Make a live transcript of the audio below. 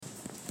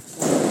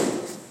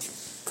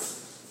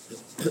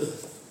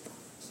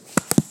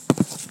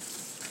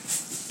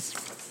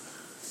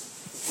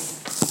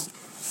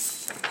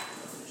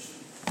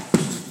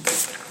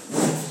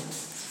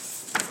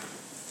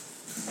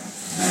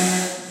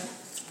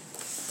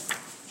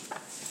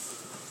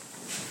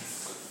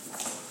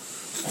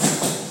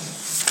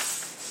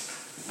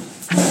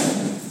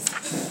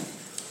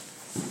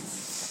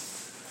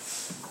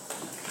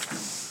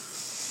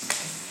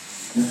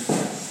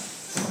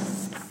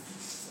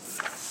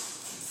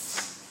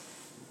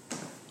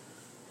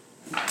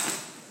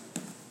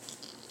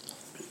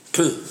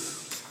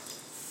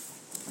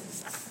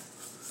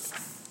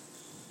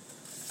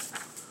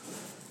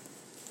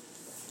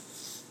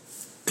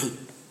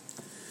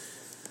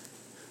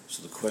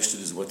So the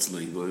question is, what's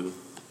labor?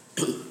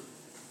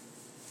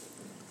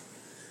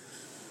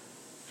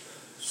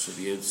 So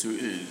the answer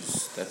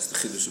is, that's the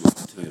chiddush of the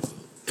Torah.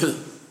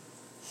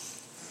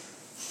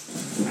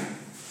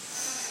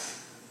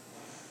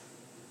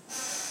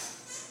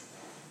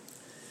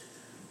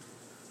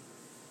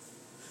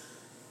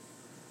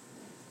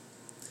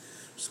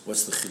 So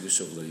what's the chiddush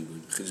of labor?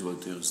 The chiddush of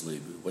the Torah is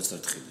labor. What's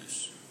that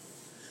chiddush?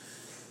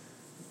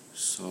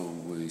 So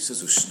he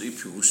says, "Ushnei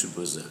pirushim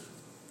bazeh."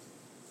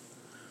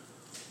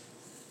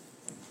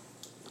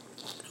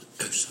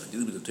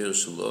 שהדילים את התורה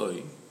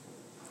שלוי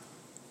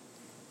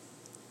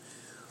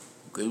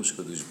הוא קיים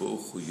שקדוש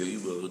ברוך הוא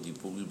יאמר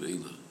דיבורים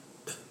האלה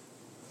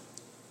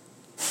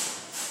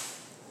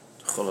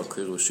תכל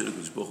הקרב השני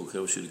הקדוש ברוך הוא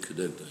קרב השני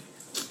כנגדי.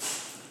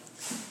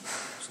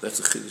 So that's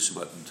a chiddush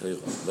about the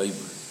Torah,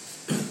 labor.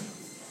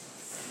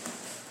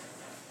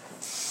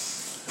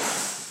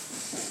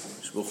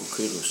 הקדוש ברוך הוא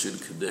קרב השני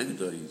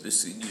כנגדי,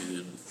 this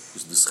Indian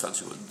is the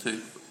schach about the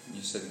Torah.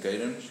 You said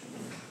guidance?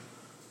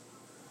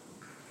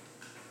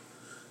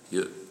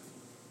 Yeah,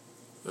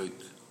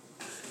 right.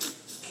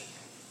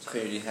 So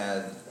here you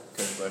had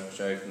Kishbar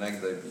Sharik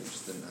Nagda, but you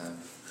just didn't have.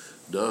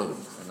 No.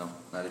 Or no,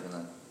 not even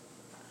that.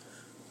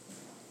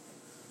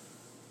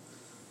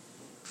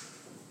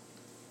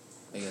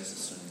 I guess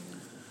it's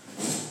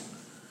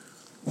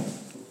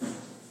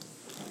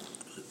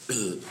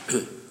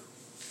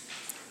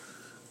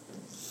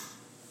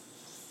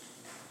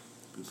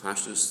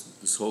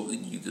this whole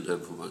thing you didn't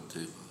have from one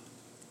Torah.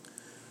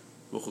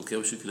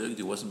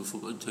 It wasn't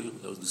before one Torah,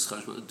 that was the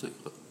schach one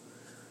Torah.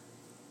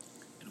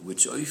 In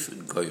which oif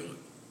and goyra.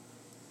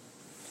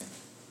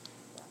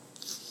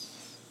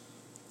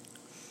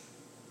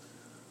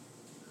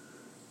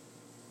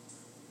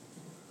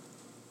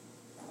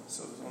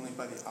 So it was only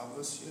by the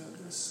Avos you had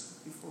this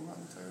before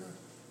one Torah?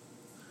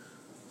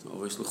 So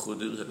always L'chud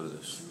didn't have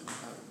this.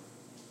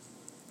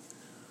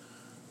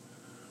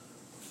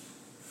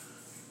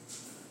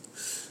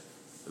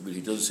 I mean,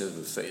 he doesn't say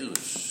the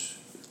failish.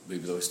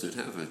 Maybe those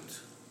didn't have it.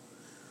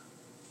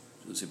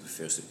 He doesn't say the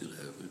first they didn't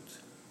have it.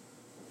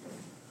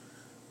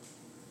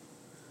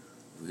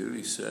 Here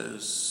he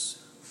says,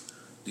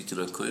 "Ditin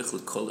hakoyach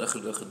l'kol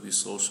echad v'echad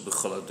b'Yisrael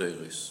shebechol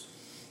hadoros."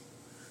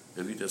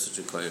 Maybe that's such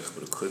a koyach,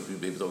 but it could be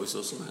maybe they always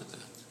also had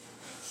that.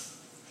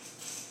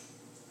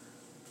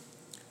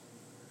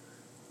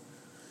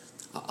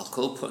 Al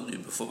kol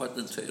panim before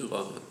Matan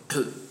Torah,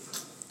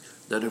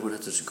 not everyone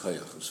had such a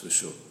koyach, that's for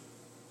sure.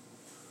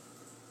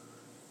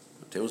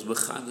 There was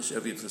mechanish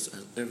every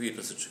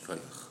year such a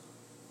koyach.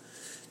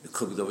 It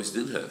could be they always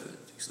didn't have it.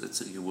 He's not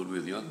saying you one way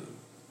or the other.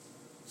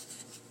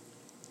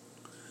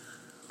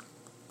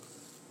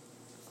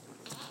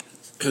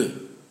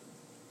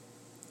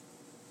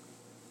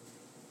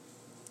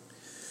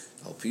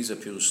 Al pisa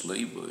pirush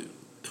leiboy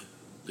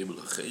leiboy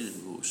lachein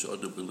hu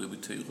shadam b'leiboy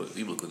teira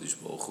imel kadosh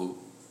baruch hu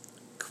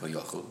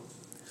kvayacho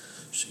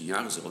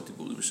sheyar zerot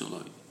diburim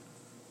shalai.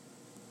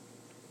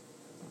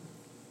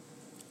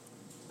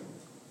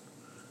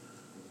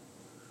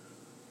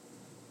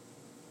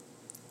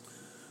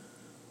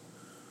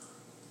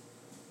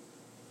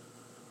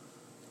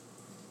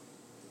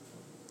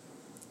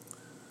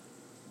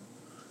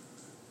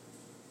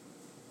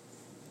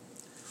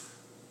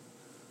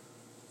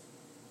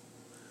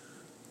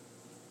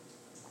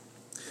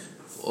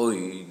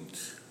 Oid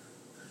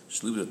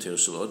shliv der Torah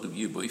shel Adam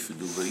yeh b'ofen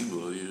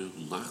u'leiboy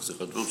lach zech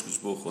adron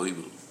shkishboch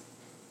ha'imel.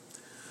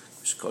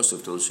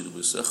 Shkosov ton shel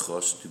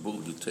b'sechash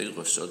dibur the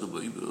Torah shadam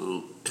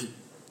ha'imel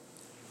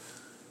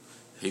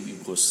heim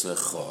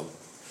b'secha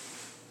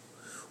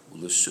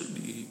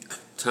u'leshoni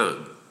tan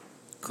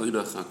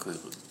koinach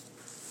ha'koinach.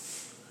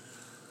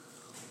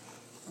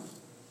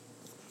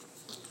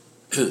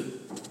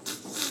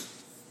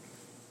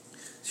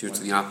 Here it's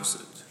the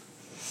opposite.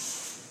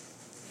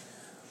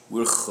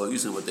 We're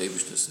chayuz in what the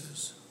Eibishter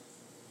says.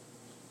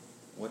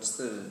 What's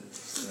the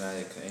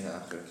Raya Kaina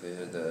Acher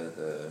Kira,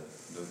 the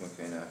Dogma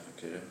Kaina Acher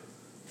Kira?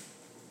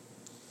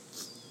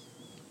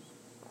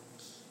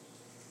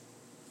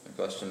 A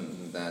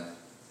question that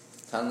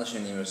Tan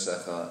Lashani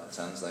Mersecha, it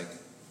sounds like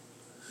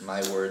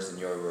my words and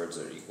your words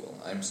are equal.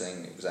 I'm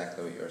saying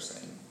exactly what you're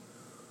saying.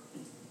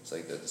 It's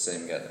like they're the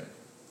same together.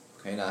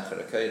 Kaina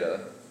Acher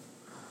Kira,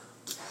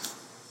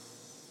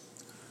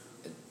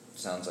 it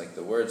sounds like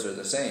the words are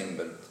the same,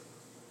 but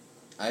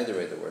either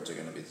way, the words are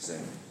going to be the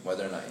same,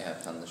 whether or not you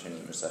have Tan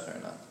Lashani Mersecha or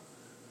not.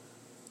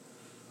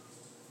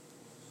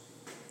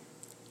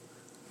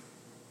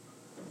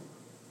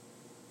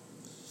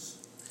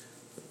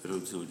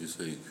 don't see what you're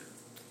saying.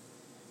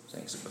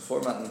 So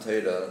before Matan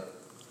Torah,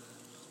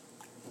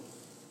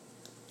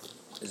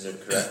 is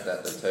it correct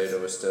that the Torah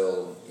was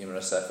still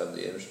Imra Sech of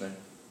the Eibishter?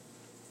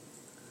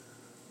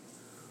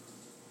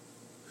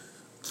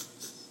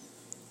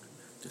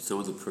 That's not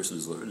what the person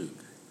is learning.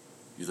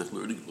 He's not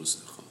learning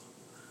Mosecha.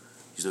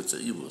 He's not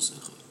saying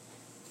Mosecha.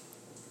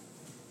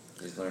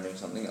 He's learning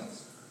something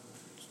else.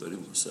 He's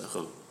learning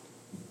Mosecha.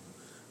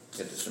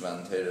 Kiddush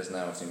Matan Torah is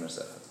now it's Imra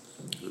Sech.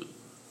 Yeah.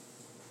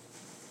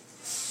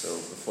 So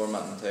before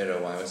Matan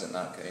Torah, why was it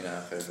not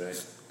Kaina Acher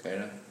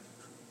Kaina?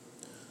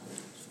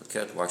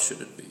 Why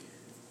should it be?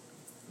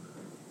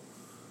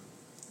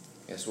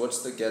 Yes, what's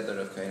the gather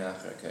of Kaina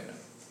Acher Kaina?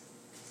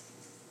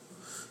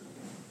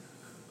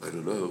 I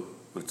don't know,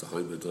 but it's a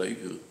high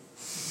Madrega.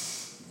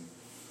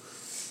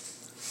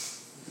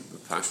 The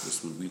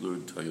Pashtus, when we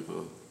learn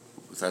Torah,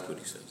 without what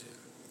he says here,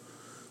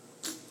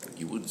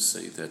 you wouldn't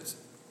say that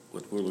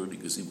what we're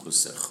learning is Imra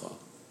Secha.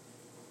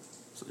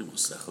 It's not Imra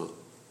Secha.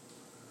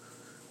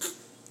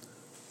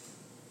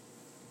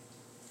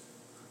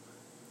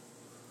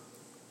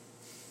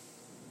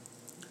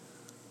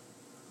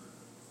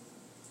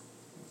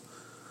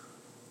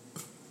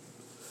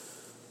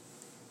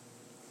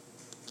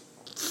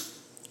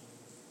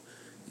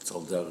 It's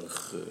all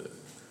derech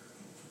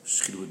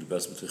Shchinu in the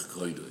best Matech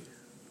Kroinoi.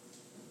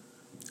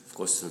 Of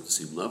course, it's not the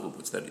same level,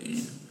 but it's that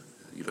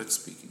you're not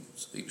speaking.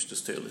 It's Eibush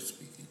just Taylor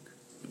speaking.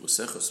 You're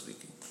Mosecha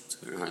speaking. It's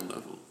a very high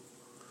level.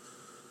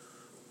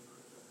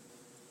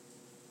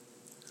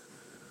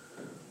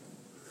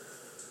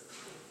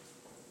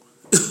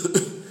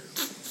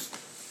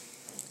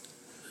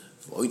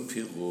 Void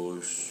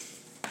Pirosh.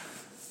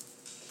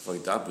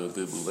 Vayedaber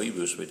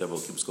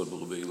Elokim skol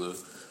b'Rabbeinu.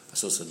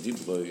 Asas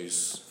hadibros.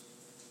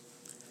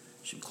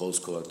 She calls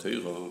Kol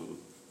HaTorah.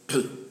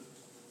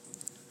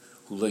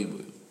 Hu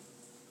leimer.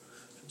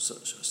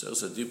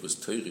 Asas hadibros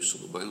Torah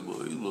shel Amayil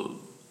Ma'olam.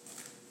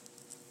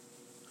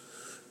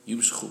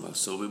 Yimshchu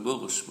ma'asor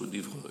memorosh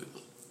Nivra Olam.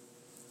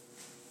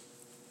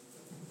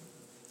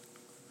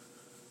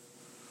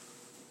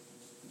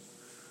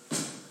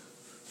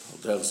 Al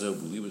derech zeh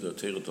believe that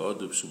Torah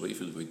Adam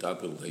shebeifen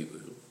Vayedaber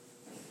leimer.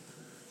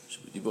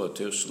 שבדיבור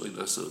התר שלו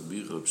נעשה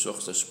אמירה,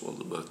 המשוך זה השפוע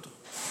למטה.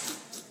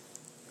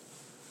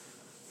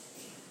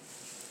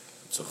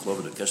 צריך לא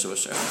מן הקשר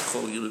השייך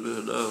לכל ילד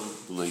מהנער,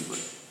 לימה.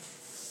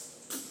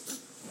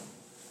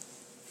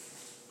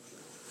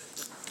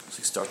 So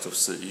he starts off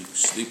saying,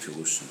 שני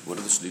פירושים. What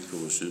are the שני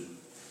פירושים?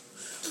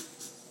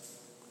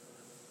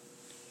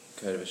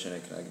 Kair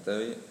v'shenei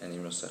k'nagdoi, and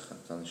Imra Secha.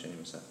 Tani sheni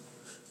Imra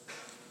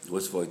Secha.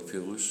 What's void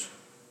pirush?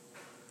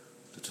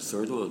 That's the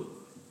third one.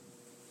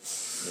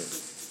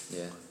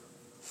 Yeah.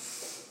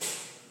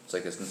 It's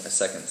like a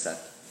second set.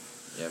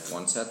 You have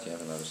one set, you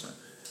have another set.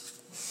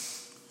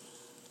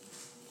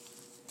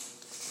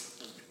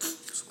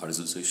 So why does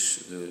it say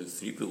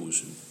three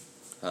pirushim?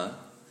 Huh?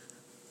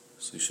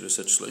 So you should have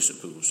said shleisha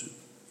pirushim.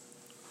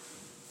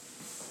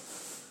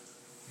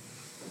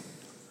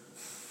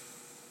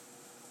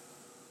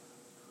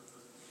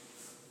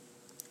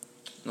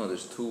 No,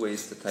 there's two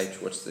ways to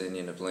type what's the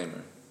Indian of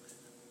lamer.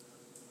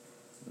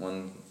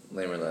 One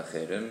lamer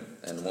la'acherim,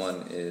 and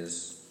one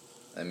is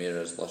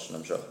Amira's lashon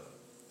hamshach.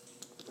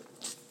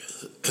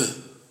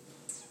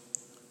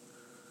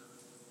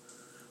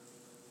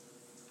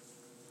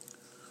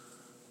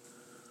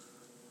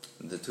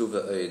 The two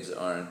va'ods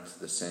aren't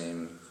the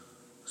same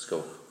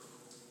scope.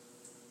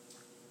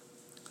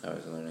 I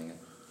was learning it.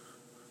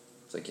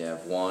 It's like you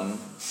have one,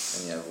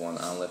 and you have one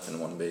aleph and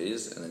one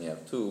beis, and then you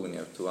have two, and you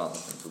have two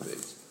aleph and two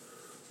beis.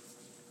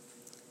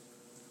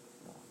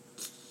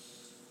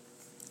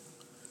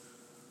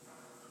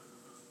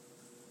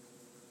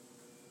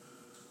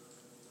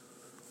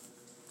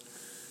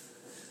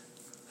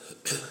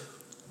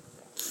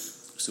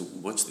 So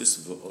what's this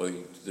new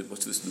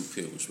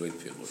pirush, right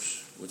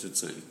pirush? What's it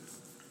saying?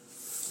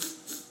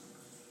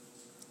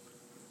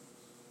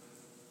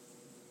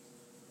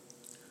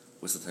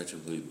 What's the type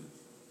of labor?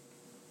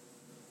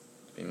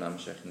 Imam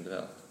Shech in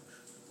Drel.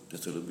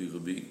 That's what Amira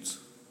means.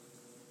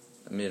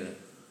 Amira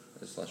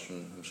is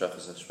lashon hamshach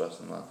is hashpras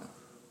lamata.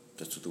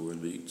 That's what the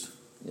word means.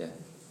 Yeah.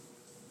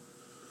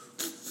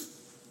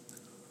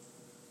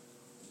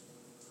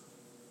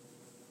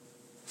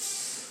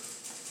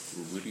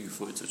 Well, where do you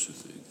find such a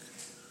thing?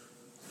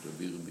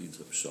 Amira means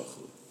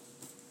Abshachah.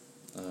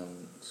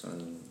 So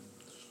in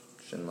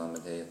Shin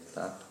Lamed Hey at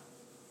the top.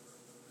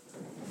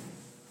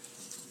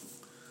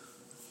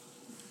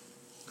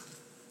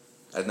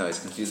 I don't know, it's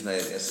confused me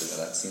yesterday,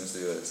 but that seems to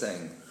be what it's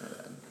saying.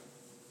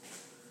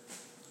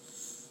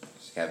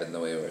 Just have it in the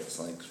way where it's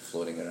like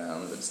floating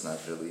around, but it's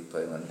not really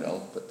pale and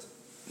belt, but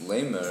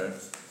lamer,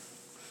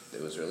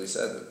 it was really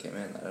said that it came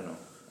in, I don't know.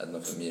 I don't know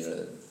if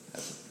Amira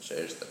has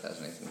shares that has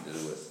anything to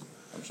do with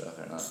Hamshach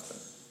or not, but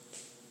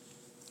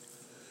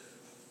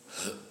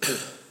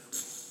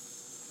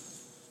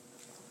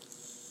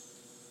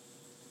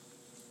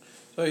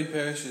So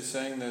Parish is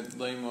saying that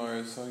Lamar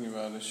is talking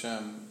about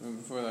Hashem, and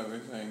before that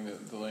we're saying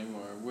that the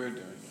Lamar, we're doing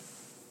it.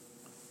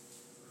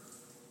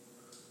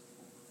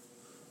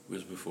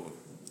 Where's before?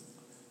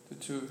 The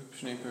two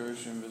Shnei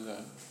Perushim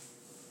V'zeh.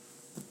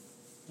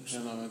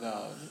 Shin Lamed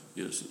Daled.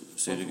 Yes,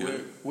 say it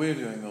again. We're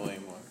doing the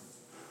Lamor.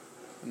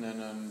 And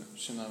then on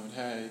Shin Lamed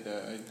Hay,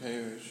 the Eid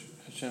Perush,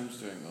 Hashem's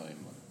doing the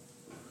Lamor.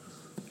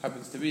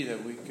 Happens to be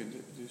that we could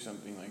do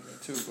something like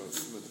that too, but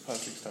with the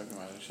pasuk's talking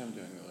about Hashem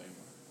doing the Lamor.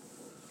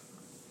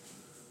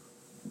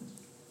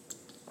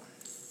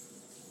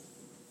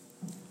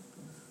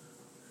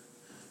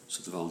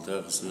 So the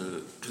Vayedaber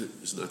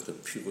is not the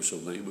Pirush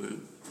of Lamor,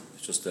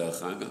 it's just the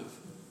Achagav.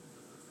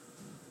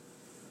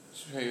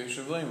 It's Perush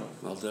of Lamor.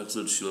 Vayedaber is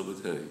not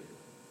Shlomet Hay.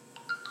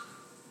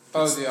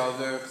 Oh, the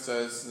Alderich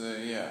says,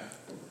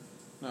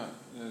 not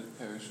the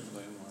Perush of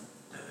Lamor.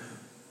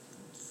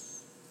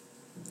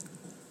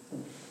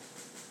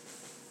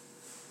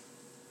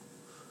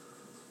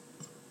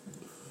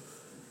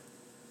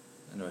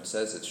 I know it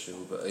says it's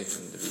Shu, but I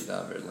think the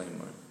Vayedaber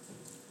Lamor.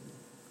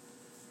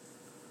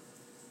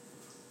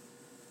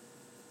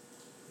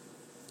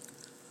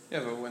 Yeah,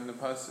 but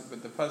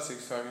the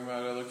pasuk's talking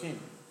about Elokim,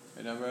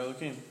 Vayedaber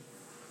Elokim.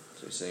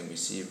 So you're saying we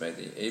see by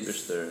the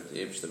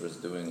Eibishter was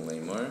doing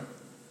Lamor,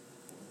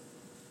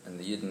 and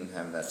the Yidden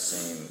have that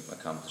same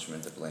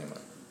accomplishment of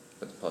Lamor,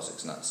 but the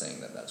pasuk's not saying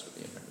that that's what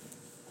the Yidden are doing.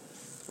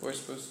 We're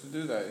supposed to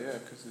do that, yeah,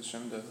 because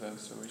Hashem does that,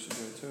 so we should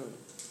do it too.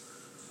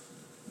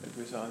 Like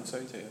we saw in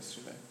Saita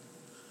yesterday.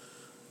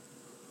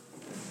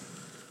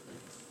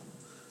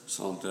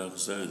 So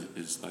Vayedaber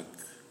is like,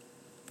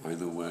 by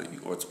the way,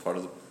 or it's part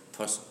of the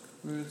pasuk.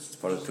 Maybe It's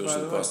part of the Pirush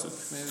of the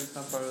pasuk. Maybe it's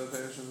not part of the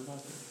Perush of the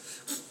pasuk.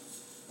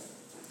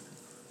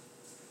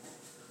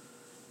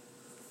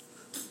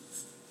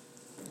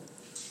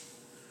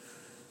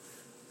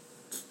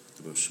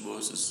 The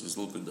Shmos is a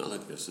little bit not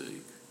like you're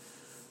saying,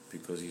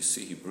 because you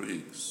see he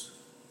brings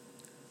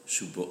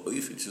Shuba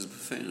Oifin, it says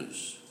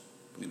Befenish.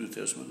 Believe it,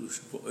 there's one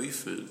Shuba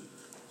Oifin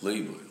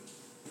Lamor.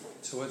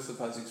 So what's the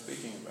pasuk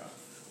speaking about?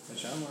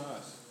 Hashem or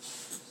us?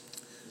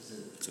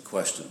 It's a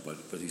question,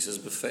 but he says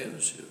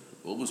Befenish here,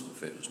 almost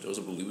Befenish.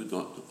 Doesn't believe it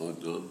on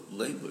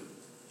Lamor.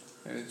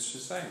 And it's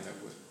just saying that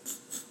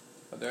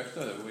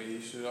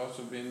we should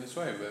also be in this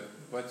way, but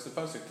what's the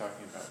pasuk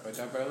talking about?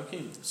 Vayedaber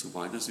Elokim. So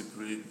why does he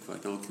bring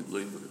Vayedaber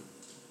Lamor?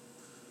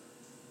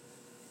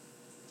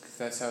 Because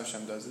that's how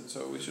Hashem does it,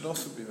 so we should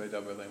also be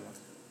Vayedaber Lamor.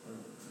 Or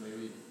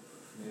maybe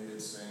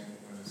it's saying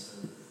when it's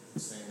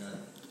saying that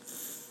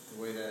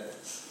the way that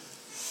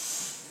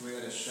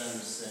Hashem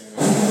is saying a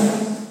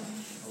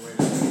way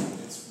that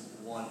it's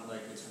one,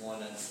 like it's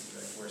one entity,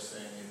 like we're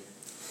saying it,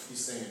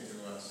 he's saying it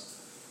through us,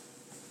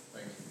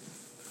 like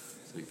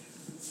Thank you.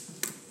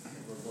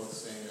 we're both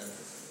saying that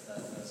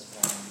that's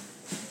one.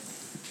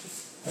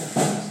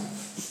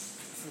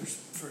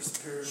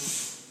 First parish,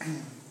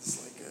 it's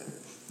like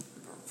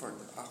for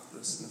the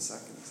Achdus, and the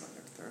second is like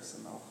a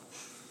Tersanal.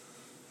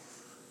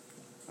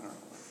 I don't know.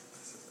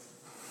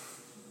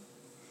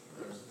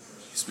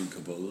 You speak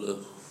Kabbalah.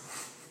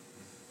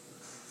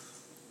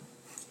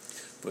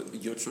 But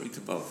you're trying to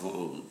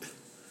bavon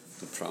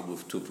the problem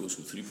of 2 Pirush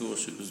and 3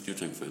 Pirush, is you're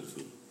trying to find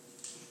it.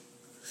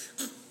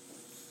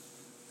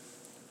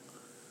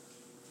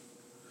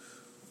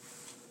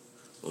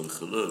 On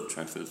Chanaan,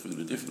 try to find it in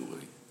a different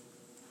way.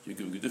 You're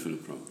giving a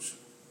different approach.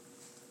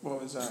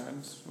 What was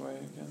Aaron's way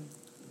again?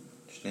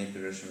 Shnei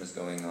Perushim is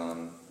going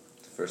on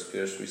the first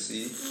Pirush we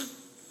see,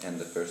 and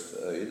the first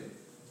Eid.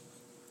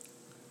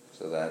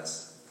 So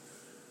that's,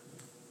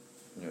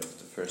 the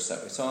first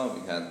set we saw,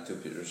 we had 2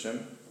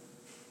 Pirushim,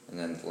 and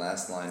then the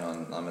last line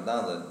on Lamed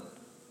Daled,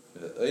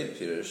 the Eid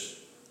Pirush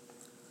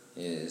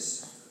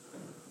is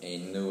a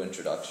new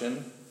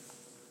introduction,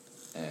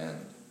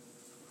 and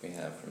we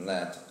have from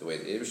that the way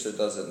the Eibishter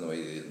does it and the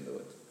way they didn't do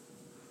it.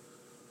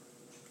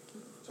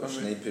 So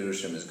Shnei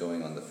Pirushim is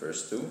going on the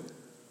first 2,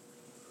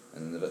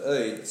 and the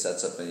Eid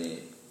sets up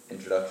an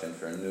introduction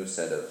for a new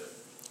set of,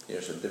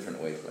 here's a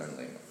different way to learn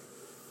Lamor.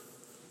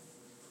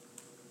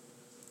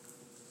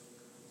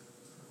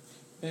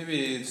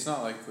 Maybe it's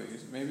not like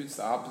maybe it's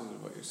the opposite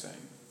of what you're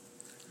saying.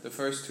 The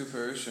first 2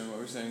 Perushim, what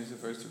we're saying is the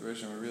first 2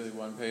 Perushim are really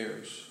one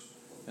parish.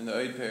 And the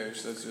Eid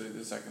parish, that's really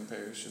the second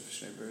parish of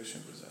Shnei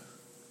Perushim was that.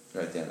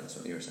 Right, yeah, that's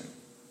what you were saying.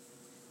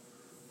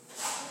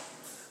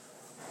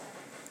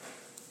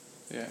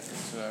 Yeah,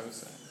 that's what I was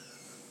saying.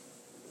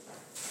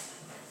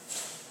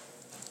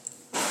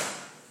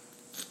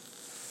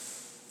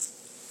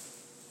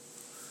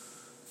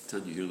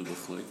 Can you hear the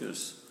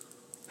Machlekes?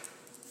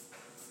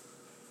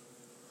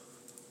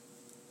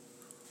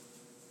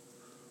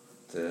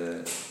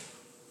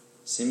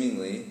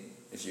 Seemingly,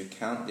 if you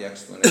count the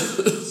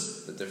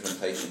explanations, the different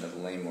heighten of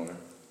Lamor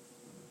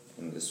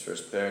in this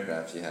first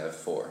paragraph, you have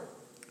 4.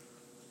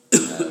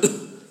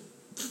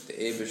 The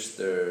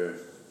Eibishter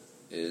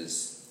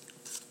is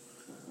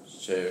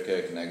Sheir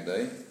Kerek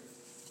Negdai.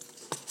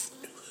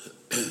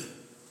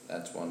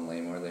 That's one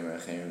Lamor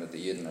Achayim, that the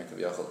Yidden are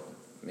Kaviyachal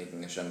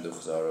making Hashem do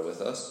Chazara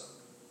with us.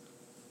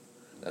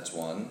 That's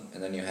one.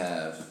 And then you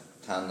have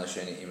Tan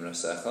Lasheni Imra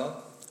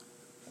Secha.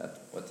 That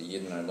what the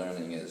Yidden are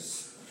learning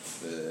is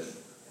the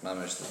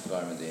Mamish, the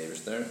Advarim, the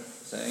Eibishter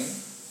saying.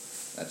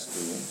 That's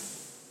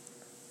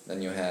 2.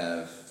 Then you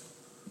have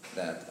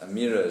that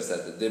Amira is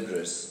that the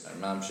Dibris are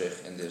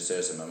Mamshech in the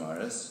Useres and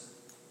Mamaris.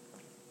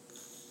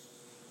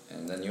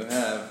 And then you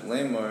have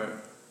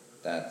Lemor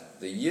that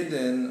the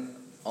Yidden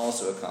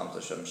also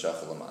accomplish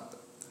Hamshach Lamata.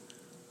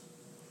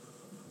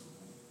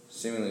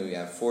 Seemingly we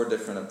have 4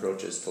 different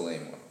approaches to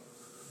Lemor.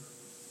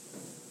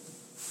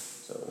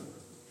 So,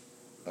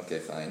 okay,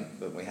 fine,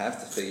 but we have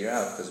to figure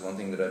out, because one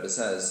thing the Rebbe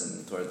says,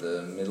 and toward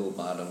the middle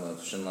bottom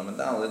of Shin Lamed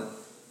Daled,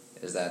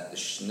 is that the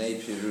Shnei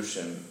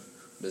Pirushim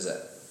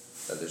Bezet,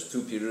 that there's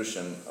 2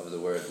 Pirushim of the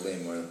word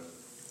Lemor.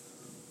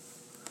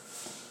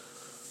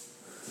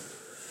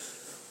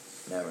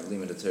 Now,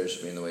 limited Torah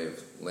should be in the way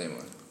of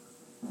Lemor.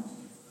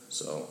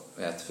 So,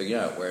 we have to figure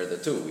out where are the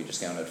 2, we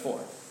just counted 4.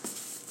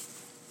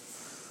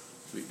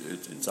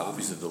 It's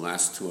obvious that the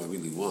last 2 are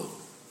really 1.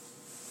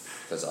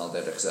 Because all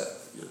that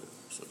except. Yeah.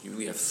 So you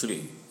only have 3.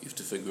 You have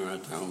to figure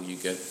out how you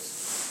get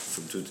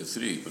from 2 to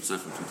 3, but it's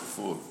not from 2 to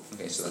 4.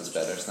 Okay, so that's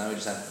better. So now we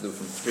just have to do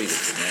from 3 to 2.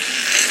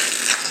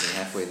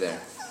 We're halfway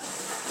there.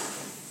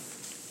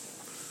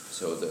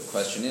 So the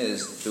question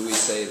is, do we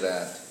say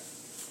that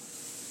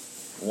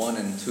 1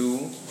 and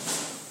 2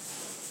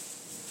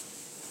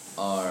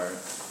 are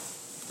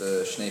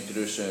the Shnei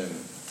Pirushim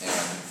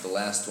and the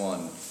last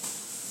one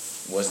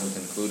wasn't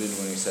included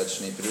when we said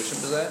Shnei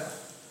Pirushim B'zeh?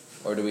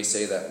 Or do we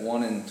say that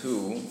 1 and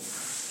 2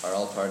 are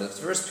all part of the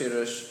first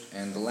Pirush,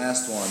 and the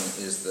last one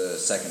is the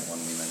second one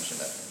we mentioned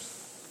at first?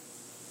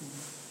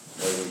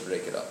 Or do we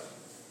break it up?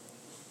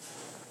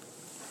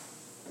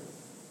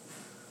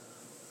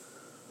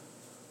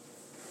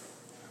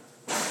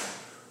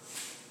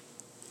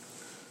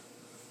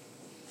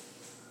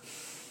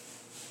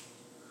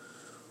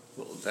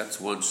 Well, that's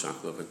one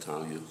chakra of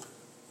Italia.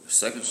 The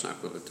second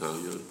chakra of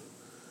Italia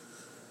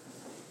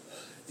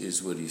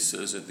is what he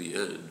says at the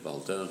end,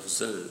 Vayedaber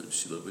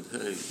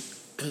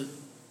Elokim.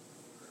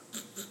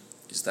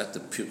 Is that the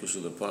Pirush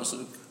of the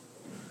Pasuk?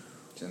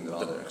 It's in the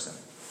other extent.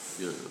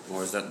 Yeah,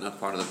 or is that not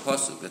part of the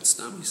Pasuk? That's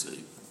Stami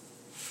saying.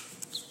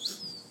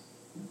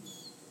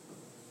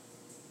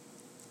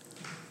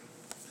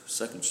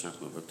 Second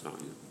chakra of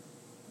Italia.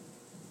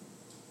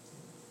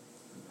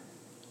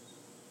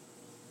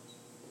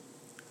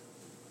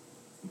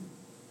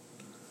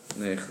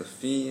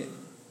 Nechafi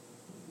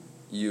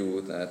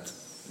you that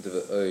the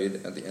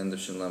V'oid at the end of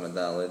Shin Lamed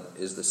Daled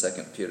is the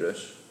second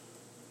Pirush.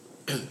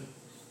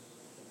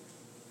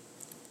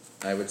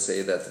 I would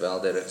say that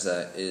Vayedaber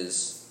Elokim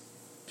is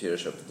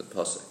Pirush of the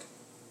Pasuk.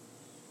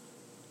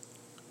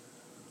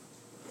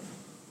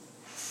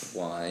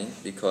 Why?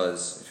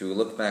 Because if you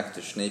look back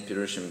to Shnei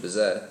Pirushim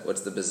B'zeh,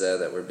 what's the B'zeh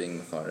that we're being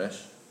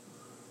Mefarish?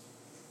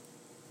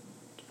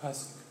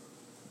 Pasuk.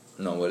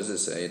 No, what does it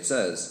say? It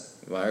says,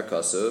 V'har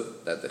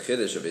Kasuv, that the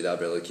Chiddush of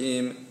Vayedaber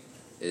Elokim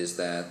is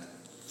that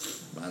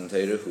Man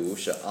Teiruhu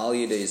she'al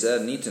yidei zeh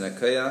nitin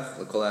hakayach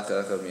l'kol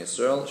echad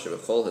miYisrael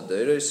shebechol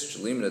haderes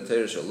shelim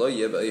l'teir shelo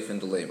yeh ba'efen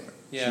d'leimer.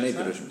 Yeah,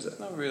 it's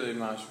not really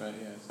mashma.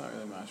 Yeah, it's not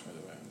really mashma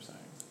the way I'm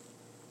saying.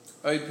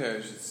 Oid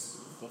Perish is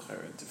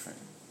l'chera different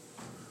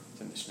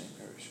than the Shnei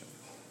Perishim.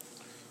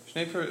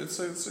 Shnei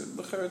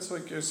Perishim, it's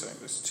like you're saying.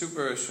 There's 2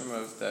 Perishim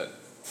of that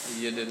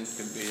Yidden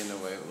could be in the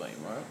way of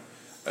Lamor.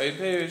 Oid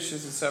Perish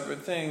is a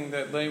separate thing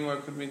that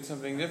Lamor could mean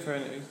something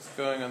different. It's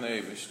going on the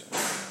Eibishter.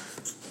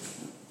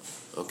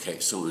 Okay,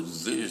 so in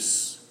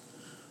this,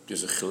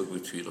 there's a chiluk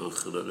between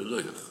Anchan and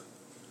Noach.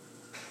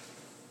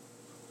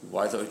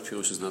 Why the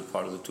Pirush is not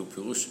part of the 2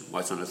 Pirushim? Why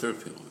it's on the 3rd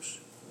Pirush?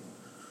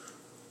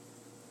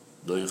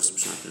 Noach's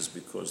pshat is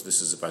because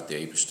this is about the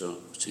Eibishter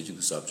changing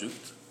the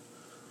subject.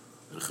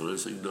 And Anchan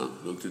is saying, no,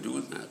 nothing to do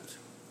with that.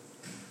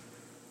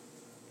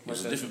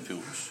 It's a different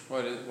Pirush.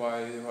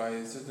 Why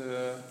is it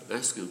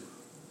Ask him.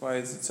 why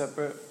is it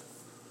separate?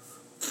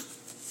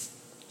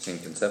 Seen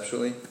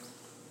conceptually?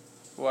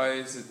 Why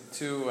is it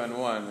 2 and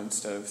 1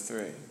 instead of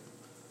 3?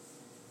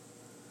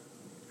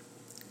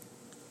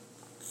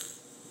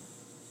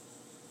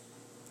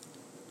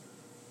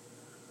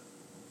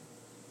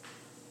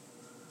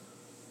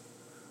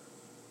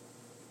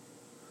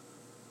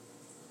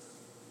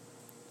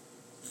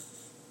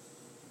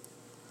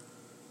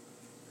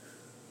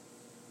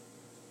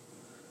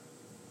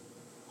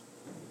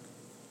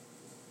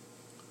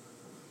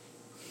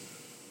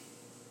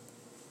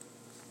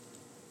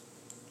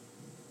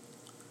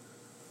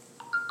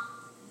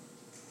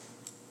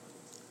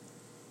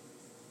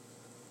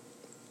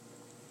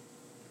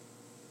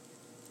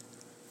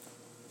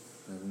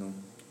 I don't know.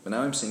 But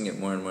now I'm seeing it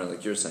more and more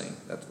like you're saying,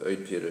 that the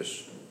Oid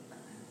Pirush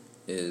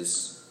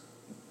is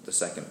the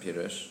second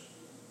Pirush,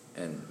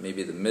 and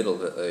maybe the middle of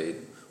the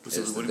Oid is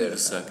the What do you mean the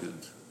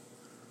second?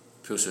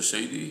 Pirush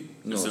HaSheni?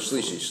 No,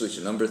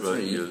 Shlishi. Number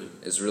 3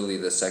 is really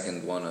the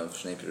second one of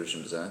Shnei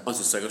Pirushim B'zeh. Oh, it's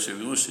the second Shem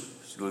Yerushim.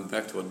 So going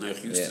back to what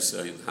Noach used to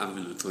say, and how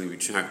until he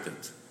retracted.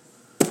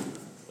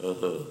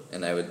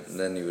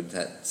 And you would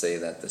say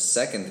that the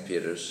second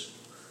Pirush,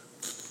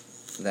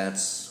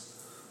 that's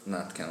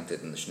not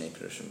counted in the Shnei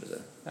Pirushim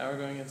B'zeh. Now we're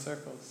going in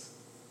circles.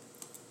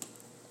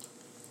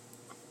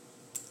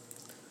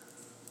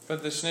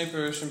 But the Shnei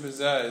Pirushim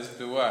B'zeh is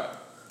b'what?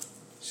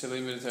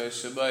 Shalim b'tay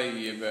shalai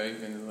yibay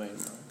v'in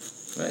l'leimer.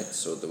 Right,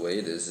 so the way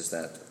it is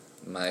that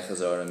my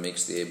chazara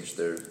makes the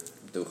Eibishter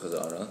do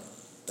chazara.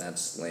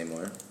 That's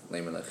lemor.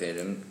 Lemor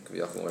lacherim.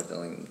 K'v'yachol we're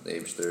telling the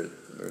Eibishter,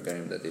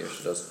 regarding that the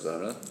Eibishter does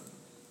chazara.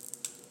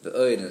 The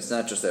oid, and it's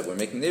not just that we're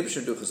making the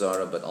Eibishter do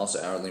chazara, but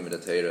also our limit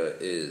of Torah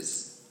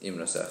is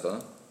imra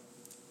secha.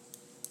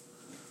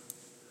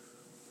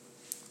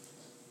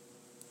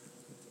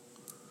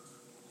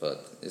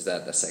 But is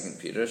that the second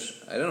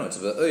Pirush? I don't know, it's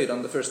the oid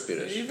on the first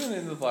Pirush. Even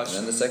in the lashon. And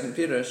then the second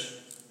Pirush,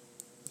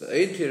 the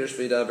oid Pirush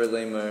Vayedaber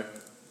lemor.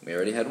 We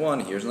already had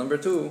one, here's number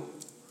 2.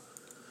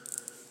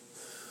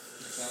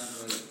 It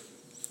sounds like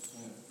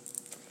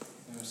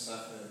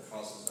Sefer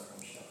crosses the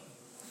Hamshach.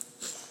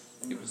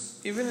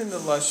 Even in the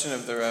lashon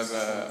of the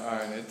Rebbe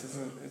Aaron, it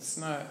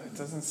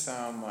doesn't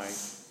sound like.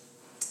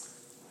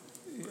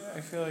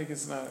 I feel like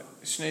it's not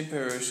Shnei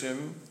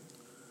Perushim.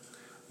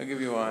 I'll give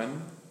you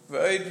one.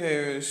 V'oid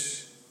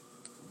Perush,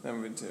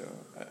 number 2.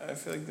 I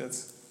feel like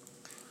that's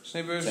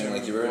Shnei Perushim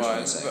like you were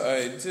one.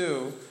 saying. V'oid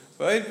 2.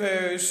 V'oid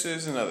Perush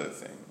is another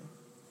thing.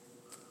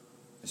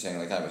 You're saying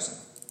like I was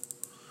saying.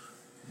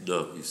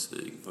 No, he's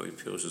saying Void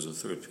Pirush is a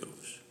third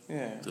Pirush.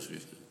 Yeah. That's what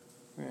he's saying.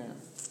 Yeah.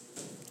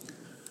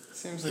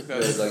 Seems like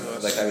that's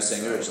like I was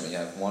saying originally, you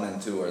have 1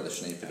 and 2 are the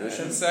Shnei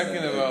Perushim. And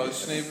second of all,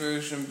 Shnei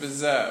Perushim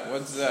Bezat.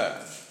 What's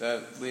that?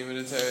 That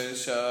limited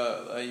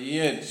Torah a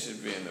Yid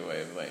should be in the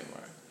way of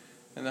Lamar.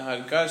 And the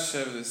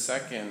Hadgasha of the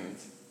second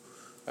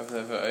of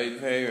the Va'id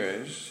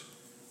Perush,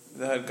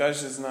 the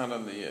Hadgasha is not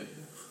on the Yid.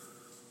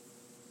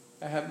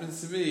 It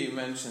happens to be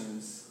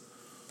mentions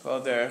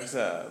about the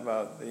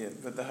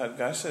Yid, but the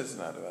Hadgasha is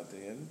not about the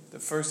Yid. The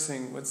first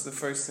thing, what's the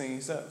first thing he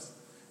says?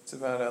 It's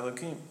about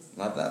Elokim.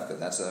 Not that, because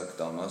that's a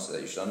Hakdama, so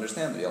that you should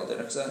understand the Yalder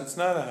Hakzah. It's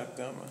not a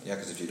Hakdama. Yeah,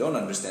 because if you don't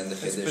understand the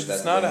Chiddush, But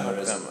it's not a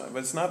Hakdama. But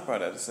it's not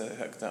part of the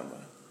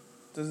Hakdama.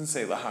 It doesn't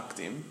say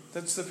Lahakdim.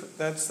 That's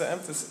the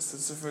emphasis.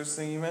 That's the first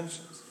thing he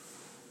mentions.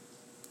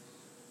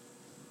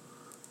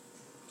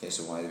 Okay,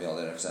 so why the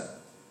Yalder Hakzah?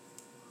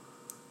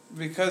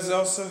 Because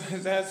also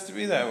it has to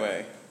be that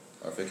way.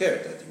 Or if you care,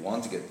 that you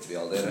want to get to the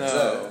Yalder Hakzah.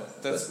 No,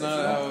 that's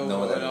not how an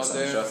Al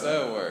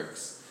Alder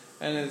works.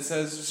 And it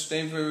says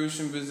Shnei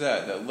Perushim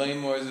Bezat, that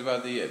Lamor is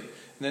about the Yid. And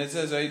then it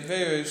says Eid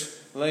Perush,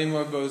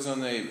 Lamor goes on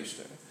the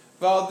Eibishter.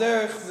 Val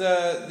derech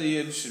the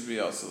Yid should be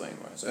also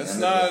Lamor. So that's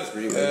not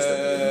 3 ways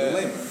that the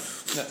Lamor.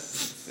 No,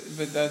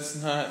 but that's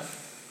not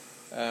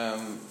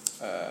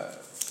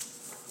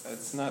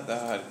it's not the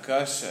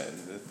Hadgasha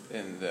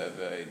in the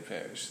Eid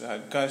Perush. The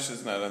Hadgasha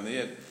is not on the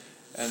Yid.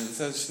 And it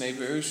says Shnei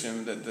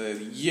Perushim that the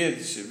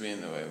Yid should be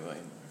in the way of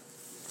Lamor.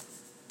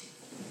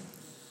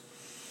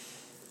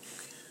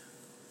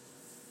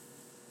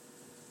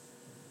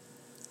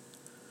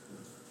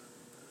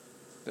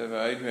 The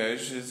Vaid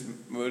Perush is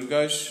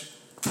Mudgash.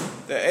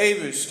 The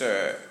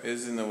Eibishter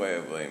is in the way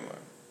of Lamor.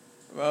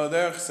 Well,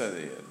 derech said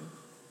the Yid.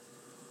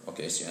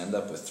 Okay, so you end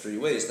up with 3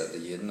 ways that the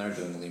Yidden are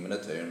doing Limud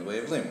HaTorah in the way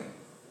of Lamor.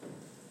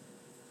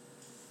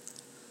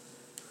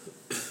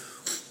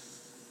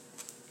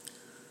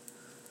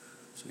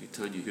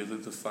 So you hear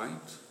the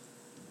fight?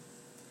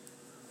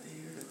 I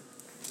hear it.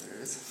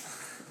 There is.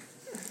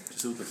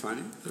 You know the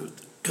fighting?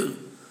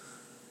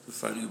 The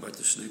fighting about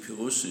the Shnei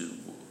Pirush.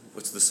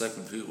 What's the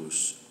second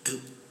Pirush?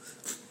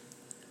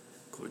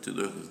 According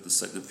to the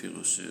second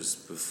Pirush is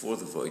before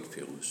the Void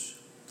Pirush.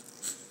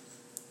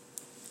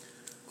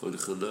 According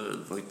to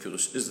Chanan, Void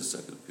Pirush is the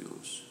second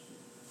Pirush.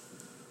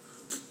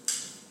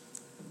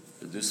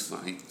 And this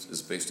fight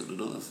is based on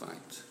another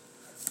fight.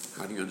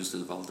 How do you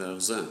understand Val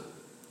Derzeh?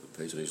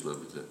 Page Reish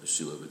Lamed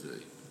Shila.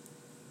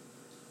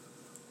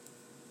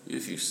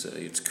 If you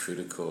say it's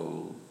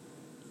critical,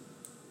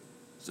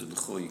 then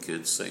you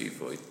can't say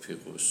Void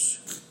Pirush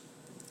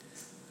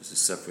is a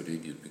separate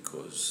Indian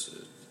because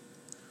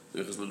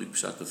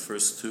the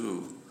first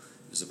 2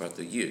 is about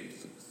the Yid,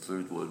 the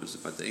third one is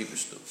about the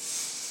Eibishter.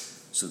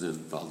 So then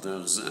Val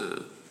Derzeh,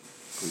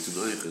 going to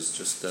Noach, is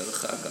just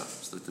Derech Haga.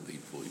 It's not the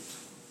main point.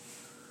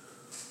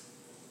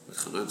 But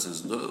Chanan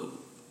says no,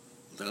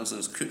 Derzeh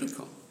is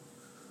critical.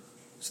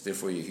 So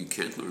therefore you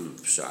can't learn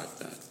Pshat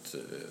that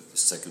the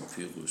second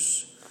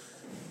Pirush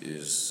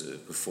is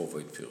before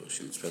Void Pirush.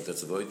 You expect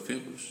that's a Void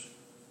Pirush.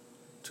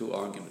 2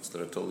 arguments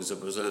that are totally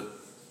separate. I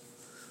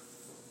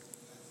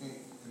think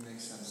it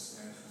makes sense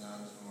to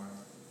Hanan's more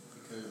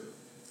because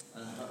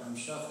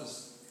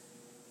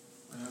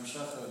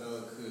Hamshach of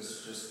Elokus,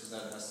 just because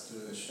that has to do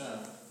with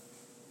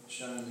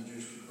Hashem and the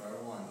Jewish people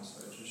are one,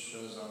 so it just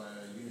shows on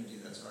a unity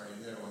that's already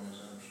there when there's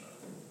Hamshach.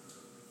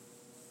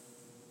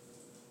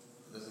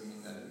 It doesn't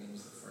mean that it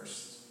means the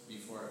first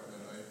before it,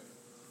 but I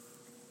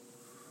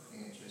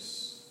think it just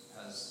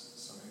has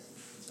something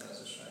that has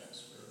a shaykhs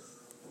with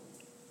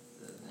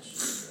the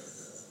initiative of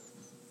the.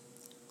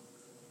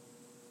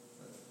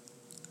 But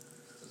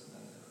it doesn't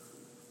end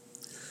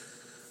there.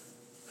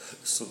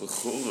 So the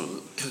Chorah,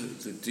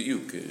 the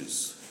diuk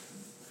is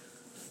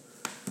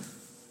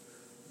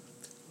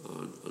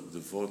on the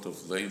vote of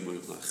Leimer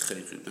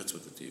Lachechin. That's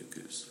what the diuk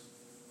is.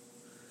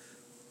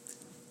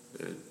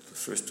 And the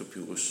first 2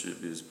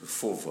 Pirushim is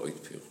before Void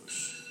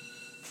Pirush.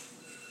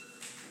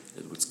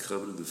 And what's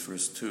common in the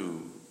first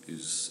two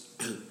is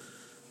the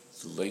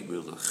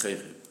leimer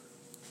lacherim.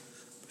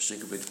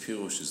 B'shenka beit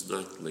pirush is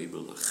not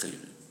leimer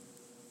lacherim.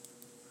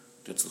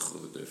 That's the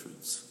whole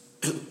difference.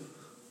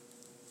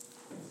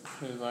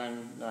 Here's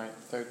line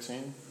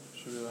 13.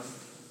 Should we learn? I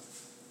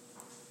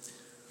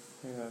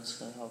think that's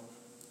going to help.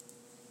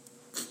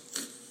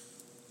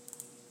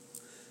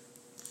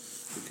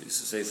 Okay,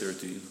 so say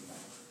 13.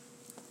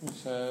 He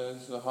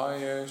says, the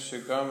higher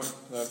shigam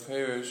la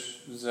perish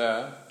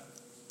zeh,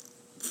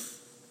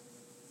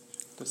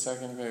 the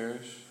second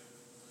perish,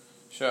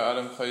 sha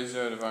adam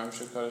chayzer advarim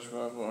shakadosh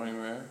baruch hu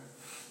oimer,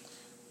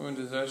 und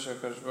zeh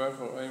shakadosh baruch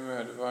hu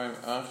oimer advarim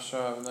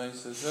achshav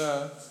naisa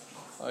zeh,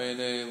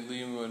 ayedei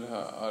limud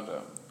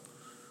ha'adam.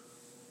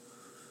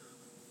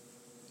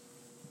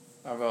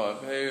 Aval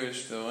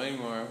perish the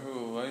limur hu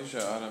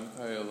laisha adam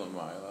payil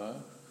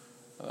lamayla,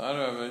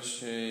 al-adam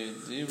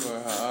shedibur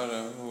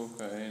ha'adam hu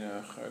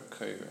ka'ina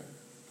chakayra.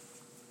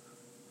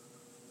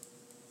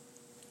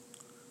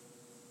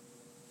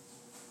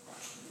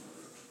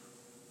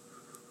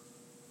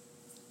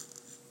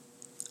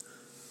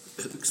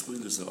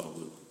 Explain this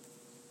all.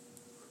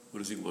 What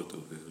does he want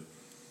over here?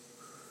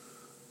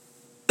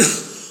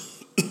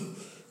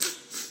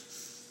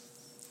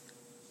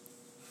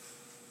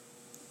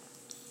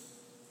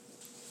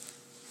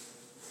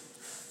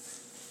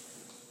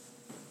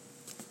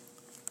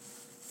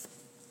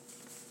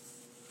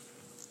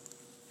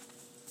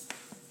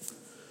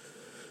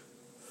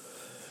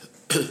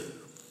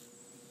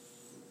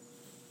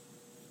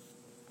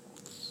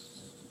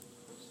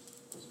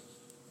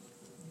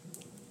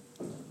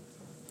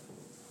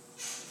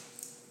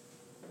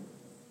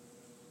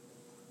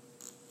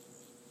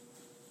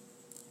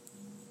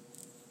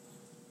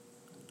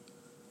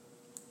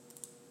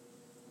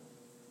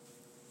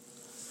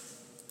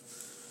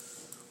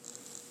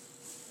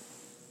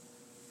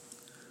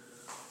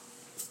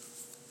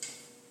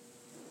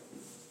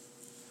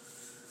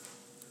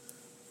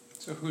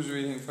 So who's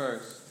reading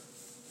first?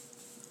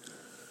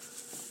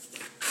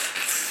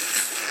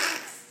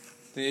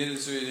 The Yid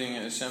is reading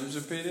and Hashem's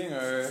repeating,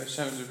 or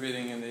Hashem's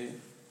repeating and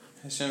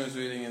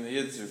the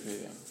Yid's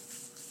repeating?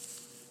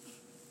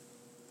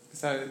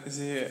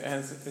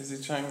 Is he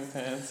trying to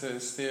answer a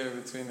steer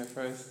between the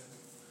first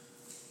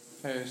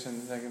parish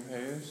and the second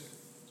parish?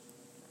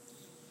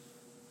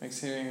 Like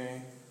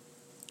seemingly.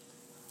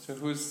 So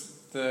who's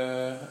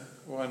the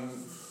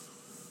one?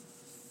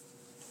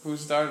 Who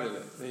started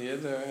it? The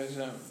Yid or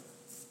Hashem?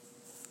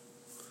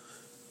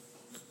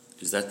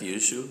 Is that the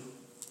issue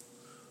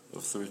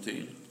of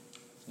 13?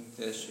 I think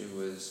the issue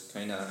was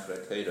kaina achra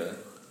kaira.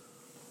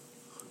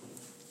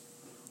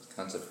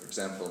 Concept, for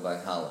example, by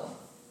halal,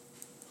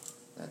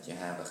 that you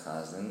have a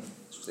chazan,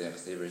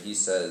 he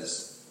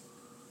says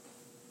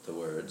the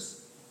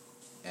words,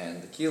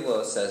 and the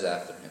kilo says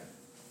after him.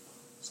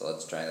 So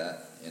let's try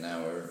that in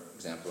our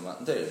example of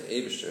Matan Torah. The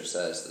Eibishter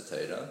says the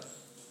Torah,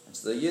 and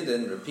so the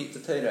Yidden repeat the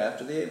Torah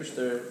after the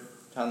Eibishter,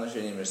 Tan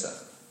Lasheni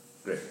Mirsach.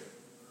 Great.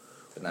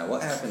 But now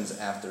what happens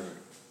after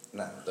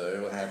not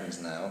there? What happens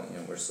now?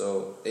 The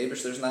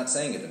Eibishter's not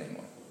saying it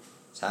anymore.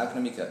 So how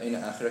can it be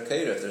kaina achra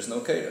kaira if there's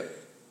no kaira?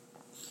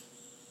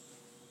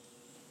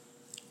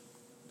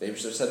 The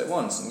Eibishter said it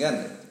once and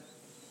again.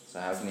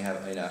 So how can you have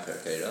kaina achra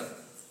kaira?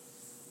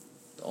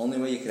 The only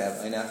way you could have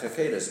kaina achra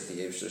kaira is if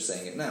the Eibishter is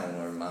saying it now,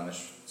 or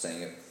Mamish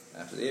saying it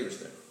after the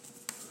Eibishter.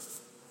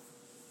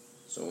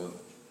 So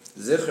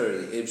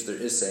Zichar, the Eibishter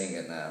is saying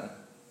it now,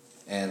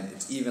 and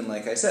it's even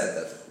like I said,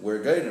 that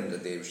we're guiding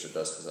that the Eibishter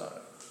does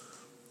Chazara.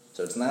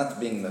 So it's not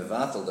being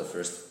mevatel the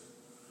first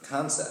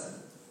concept.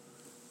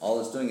 All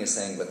it's doing is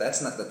saying, but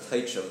that's not the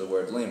taich of the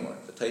word lemur.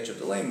 The taich of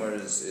the lemur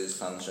is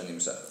Tan Shani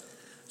himself.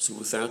 So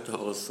without the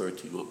whole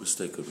 13, what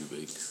mistake could we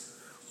make?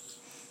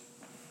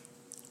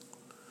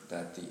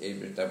 That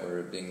that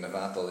we're being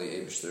mevatel, the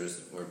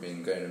Eibishters were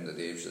being guided that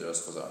the Eibishter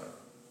does Chazara.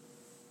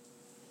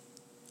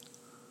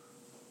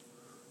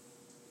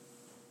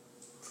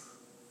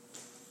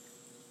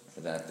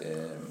 That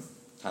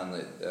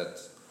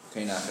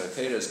Kaina Achra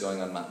Kaira is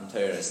going on Matan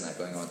Torah, is not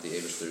going on with the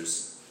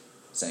Eibishter's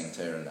saying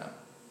Torah now.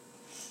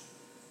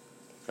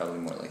 Probably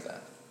more like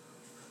that.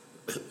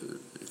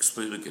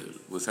 Explain again.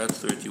 Without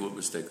 13, what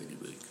mistake could you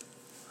make?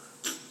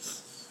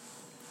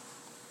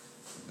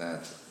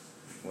 That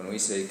when we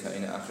say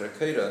Kaina Achra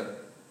Kaira,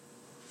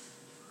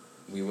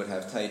 we would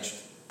have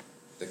touched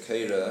the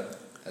Kaira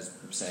as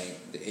saying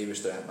the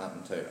Eibishter at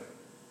Matan Torah.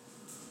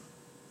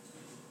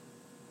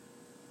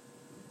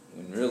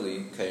 When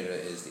really Kaira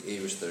is the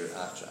Eibishter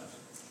Achshav.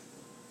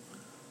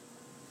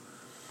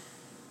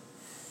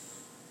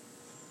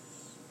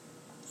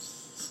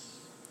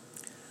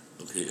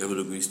 Okay, everyone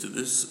agrees to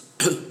this?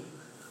 I'm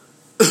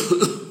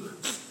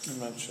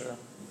not sure.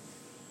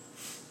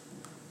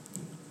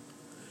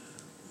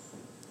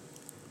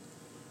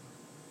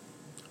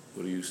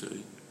 What do you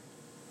say?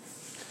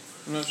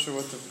 I'm not sure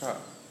what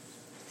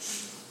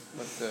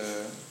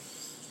the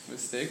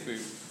mistake we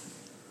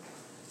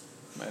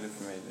might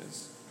have made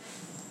is.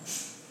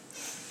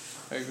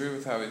 I agree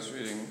with how he's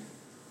reading.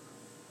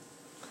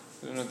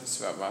 I don't know this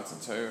about Matan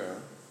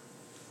Torah.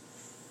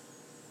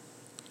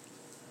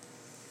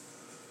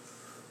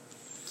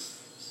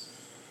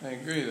 I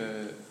agree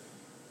that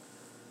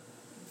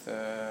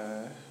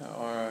the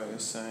Aura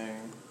is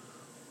saying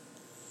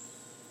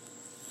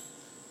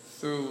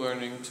through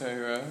learning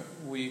Torah,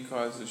 we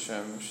cause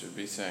Hashem should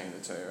be saying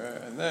the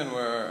Torah, and then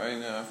we're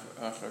Aina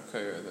Achar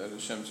Kaya, that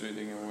Hashem's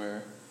reading and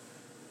we're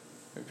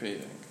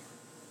repeating.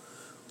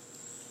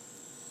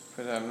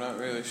 But I'm not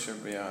really sure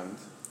beyond.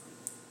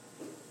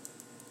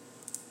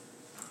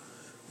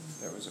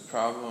 There was a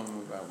problem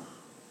about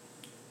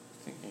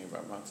thinking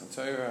about Matan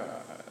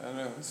Torah. I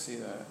don't see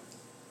that.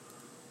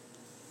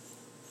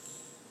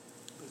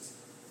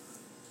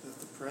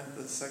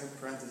 The second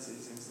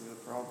parenthesis seems to be the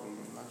problem.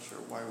 I'm not sure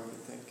why we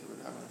would think it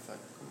would have an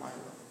effect on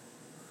Mila.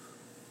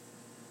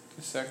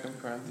 The second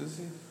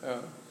parenthesis?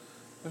 Oh.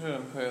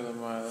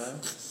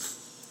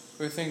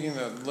 We're thinking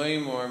that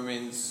Lamor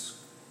means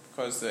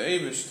cause the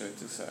Eibishter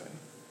to say.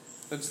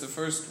 That's the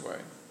first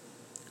way.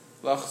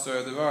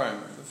 Lachzor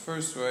Devarim. The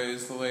first way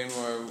is the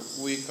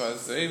Lamor we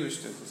cause the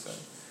Eibishter to say.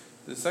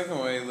 The second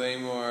way,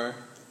 Lamor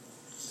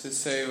to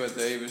say what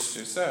the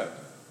Eibishter said.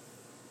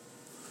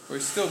 We're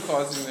still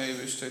causing the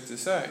Eibishter to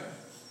say.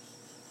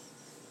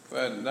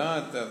 But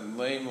not that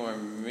Lamor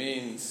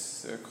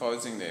means they're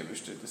causing the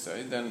Eibishter to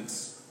say, then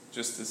it's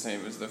just the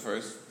same as the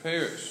first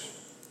Perish.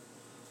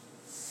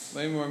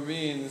 Lamor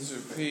means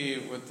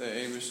repeat what the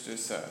Eibishter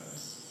said.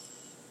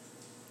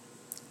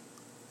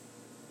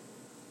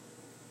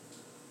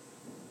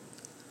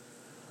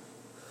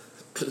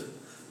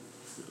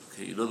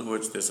 Okay, in other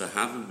words, there's a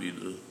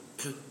Havamina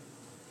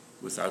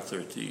without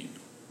 13.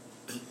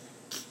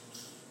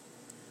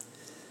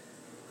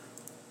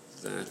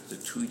 That the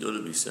two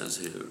Yonim he says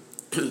here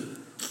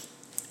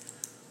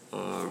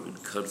are in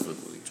conflict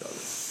with each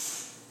other.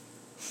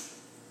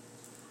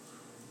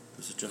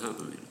 There's such a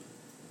Havamina.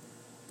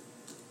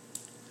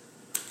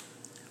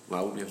 Why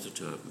would we have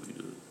such a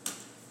Havamina?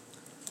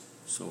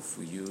 So if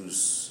we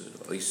use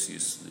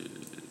Isis,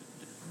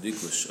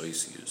 English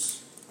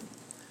Isis,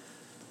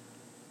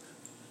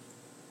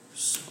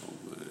 so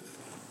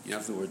you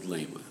have the word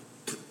Lema.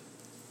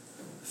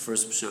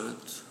 First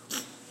pshat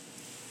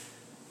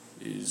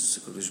is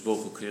Kodesh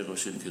Baruch Hu Kei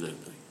Roshin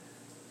Kenegdai.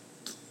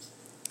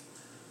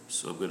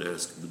 So I'm going to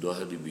ask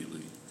Menahani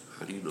Mili,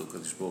 how do you know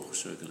Kodesh Baruch Hu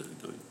Sher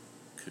Kenegdai?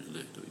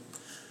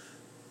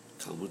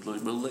 Talmud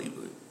Lema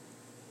Lema.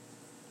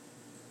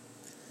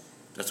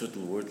 That's what the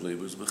word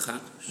Lema is,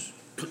 Mechadish.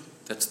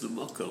 That's the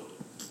Makkah.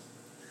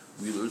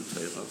 We learn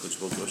Torah, Kodesh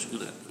Baruch Hu Sher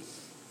Kenegdai.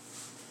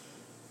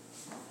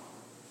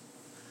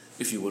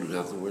 If you wouldn't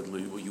have the word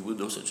Lema, you wouldn't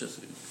know such a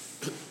thing.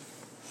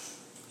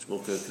 Kodesh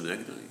Baruch Hu Sher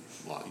Kenegdai.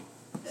 Why?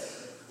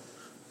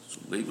 So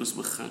Leimus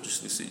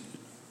Machadish Nisin.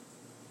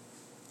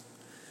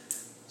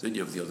 Then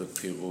you have the other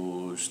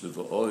Pirush, the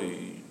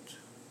Va'oid.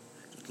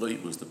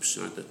 Leimus, the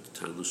Pshat, that the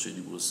Tanu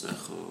Sheni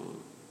Mosecha.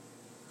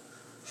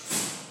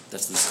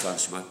 That's the Schar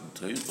Shmat and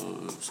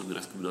Torah. So I'm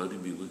going to ask Menani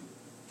Mili.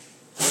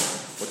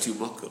 What's your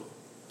Makkah?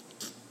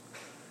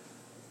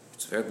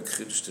 It's very big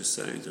Chiddush to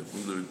say that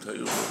we learn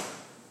Torah.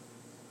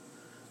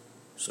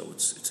 So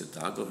it's a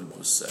Dagav in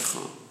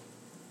Mosecha.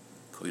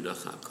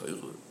 Koinach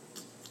HaKoirah.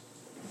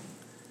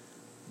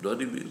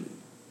 Menani Mili.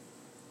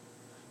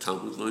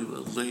 Talmud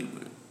Loima,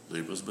 Leimer.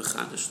 Leimer is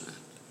Mechadish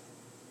that.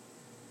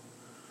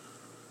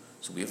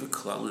 So we have a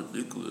klal in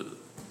Nigla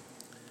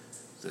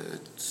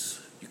that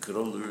you can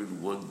only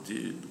learn one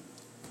din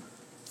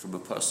from a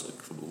pasuk,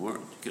 from a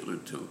word. You can't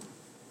learn two.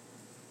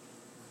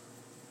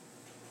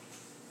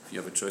 If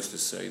you have a choice to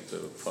say the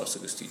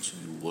pasuk is teaching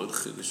you one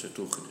chiddush or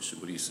two chiddush,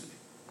 what do you say?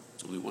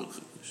 It's only one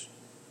chiddush.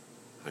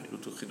 How do you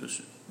know two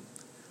chiddush?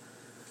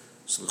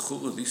 So the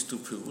chul of these two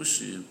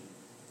pirushim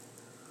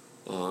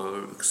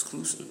are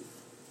exclusive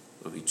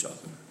of each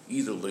other.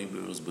 Either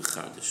Leimer is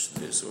mechadish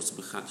this or it's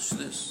mechadish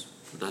this,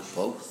 but not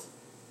both.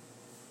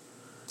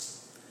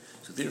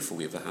 So therefore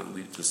we have a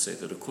Havamina to say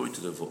that according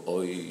to the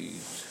Va'oid,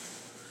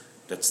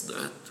 that's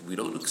not, we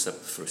don't accept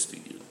the first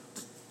union.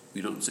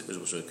 We don't say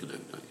Rosh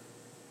Hashanah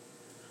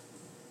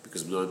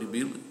because Menani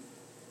Mili.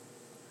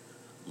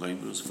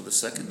 Leimer is for the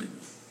second union.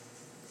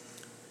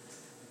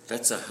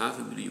 That's a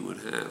Havamina you would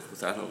have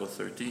without all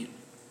 13.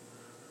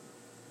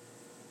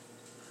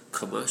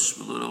 Kamash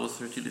Malon all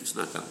 13, it's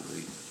not that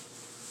way.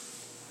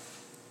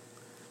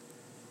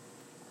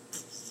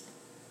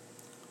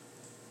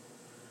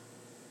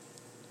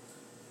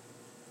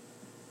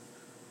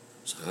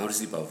 So how does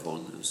he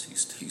bavon this?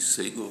 He's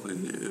saying over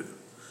here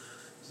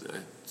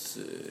that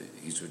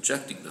he's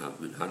rejecting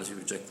Nahman. How does he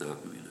reject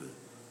Nahman?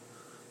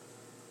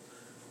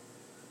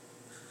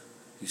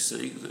 He's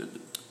saying that, you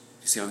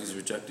see how he's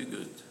rejecting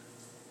it?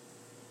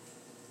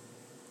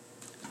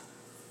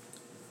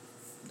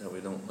 That we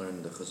don't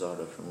learn the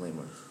Chazara from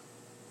Lamar.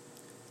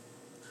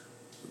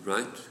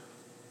 Right.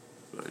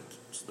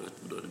 It's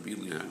not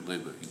immediately on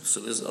Lamar. So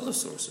there's other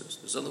sources.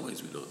 There's other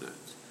ways we know that.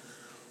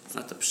 It's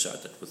not the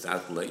pshat that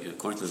without,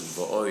 according to the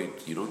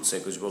Va'oid, you don't say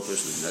Kodesh Baruch Hu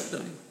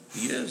Shnei.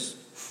 He is.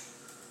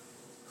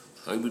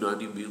 I'm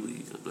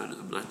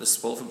not the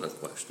spell from that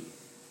question.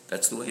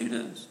 That's the way it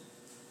is.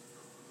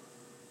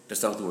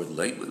 That's not what the word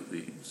Leimer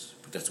means,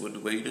 but that's what the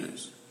way it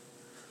is.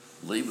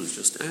 Leimer is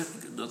just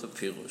adding another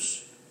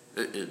pirush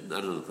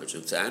not another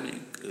question. It's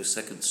adding a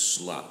second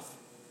shlav,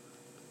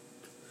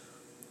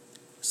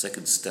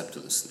 second step to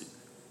this thing.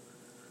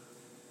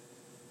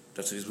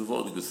 That's why he's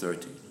involving with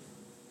 13.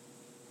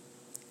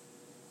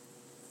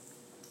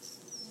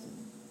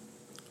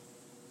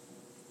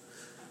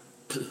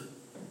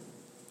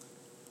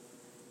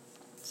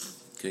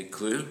 Okay,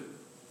 clear?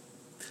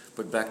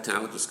 But back to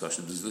our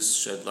discussion. Does this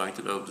shed light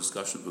in our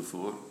discussion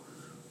before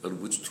on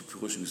which two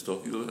pirushim he's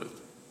talking about?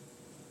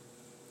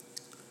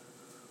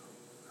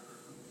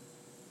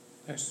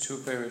 There's two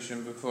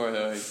perushim before the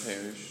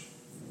perush.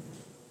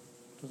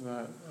 Wasn't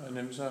that an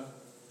imsa?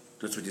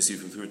 That's what you see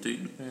from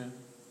 13? Yeah.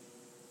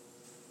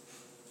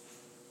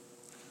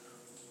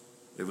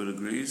 Everyone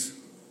agrees?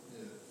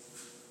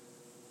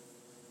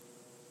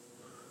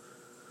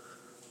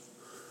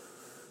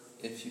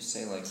 If you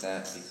say like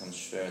that, it becomes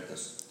shver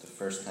the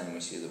first time we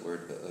see the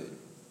word ba'ud.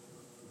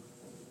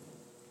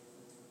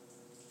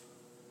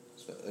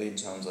 So ba'ud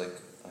sounds like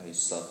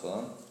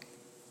ahisafa.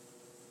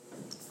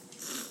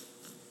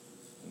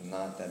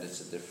 Not that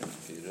it's a different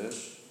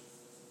pirush.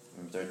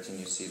 In 13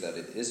 you see that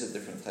it is a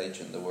different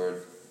taich in the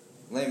word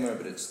lamer,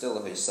 but it's still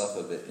a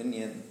ahisafa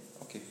be'inyan.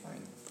 Okay,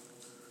 fine.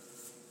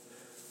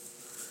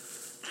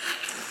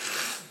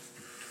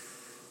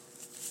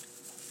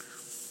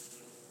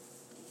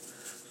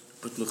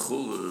 But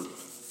l'chol,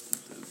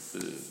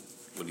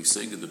 when he's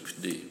saying in the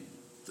pnei,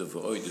 the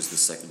va'oid is the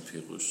second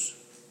pirush.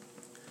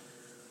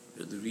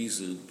 And the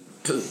reason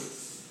the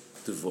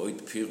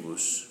va'oid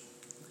pirush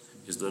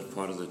is not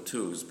part of the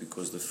two is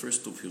because the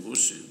first two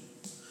pirushim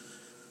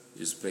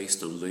is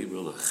based on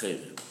leimer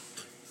l'acherim.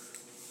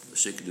 The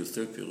shaking the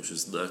third pirush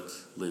is not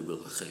leimer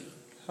l'acherim.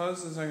 How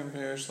is the second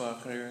perush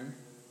l'acherim?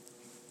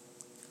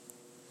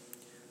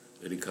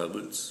 Any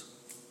comments?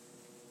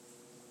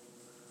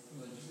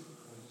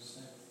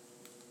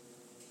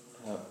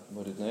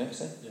 What did Noach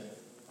say? Yeah.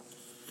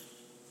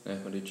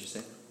 Noach, what did you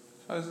say?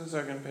 How is the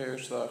second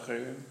perush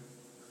l'acherim?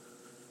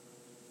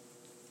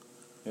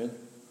 Good?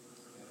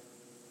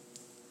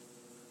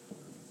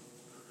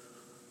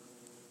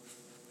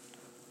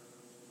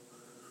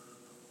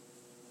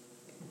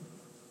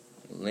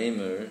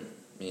 Lamer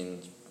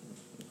means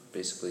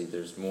basically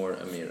there's more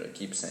amira.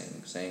 Keep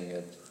saying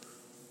it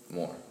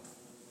more.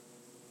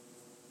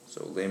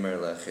 So lamer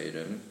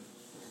lacherim,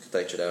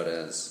 type it out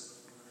as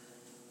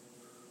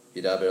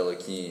Vayedaber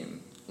Elokim,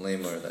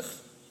 lamer, that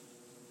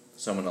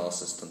someone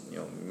else is,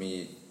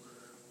 me,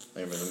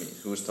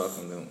 who's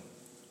talking to whom?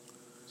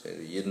 Say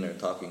the Yidden are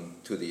talking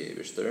to the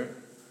Eibishter,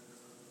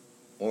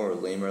 or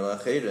lamer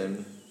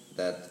lacherim,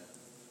 that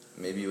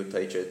maybe you would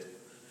teach it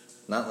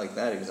not like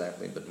that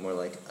exactly, but more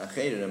like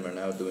acherim are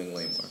now doing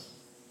lamer.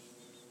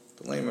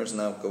 The lamer is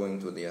now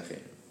going to the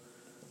acherim.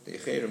 The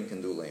acherim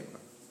can do lamer.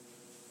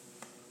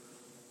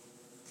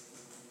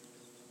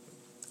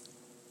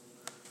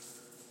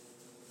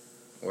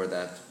 Or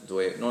that the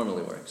way it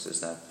normally works is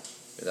that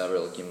Vayedaber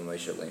Elokim and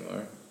Moshe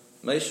lamer.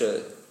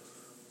 Moshe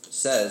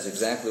says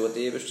exactly what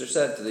the Eibishter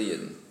said to the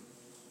Yidden.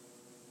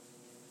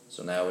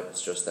 So now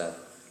it's just that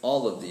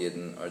all of the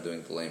Yidden are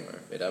doing the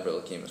lamer. Vayedaber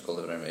Elokim is called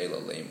Advarim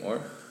Eila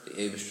Lamor. The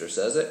Eibishter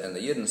says it, and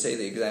the Yidden say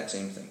the exact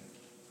same thing.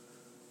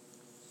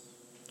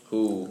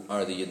 Who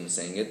are the Yidden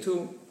saying it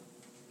to?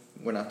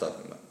 We're not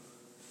talking about.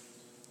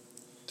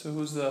 So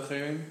who's the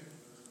acherim?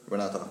 We're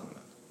not talking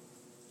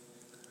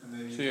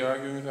about. So you're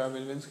arguing with Rabbi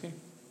Levinsky?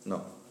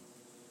 No.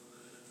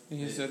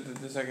 He said that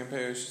the second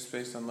perush is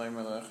based on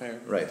lamer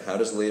l'acherim. Right. How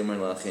does lamer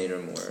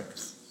lacherim work?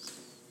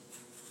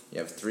 You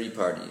have three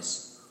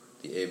parties.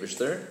 The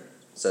Eibishter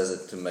says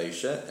it to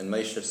Moshe, and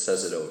Moshe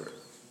says it over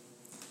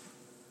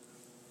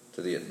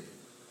to the Yidden.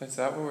 Is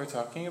that what we're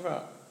talking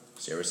about?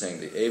 So you were saying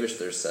the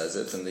Eibishter says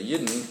it, and the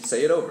Yidden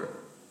say it over.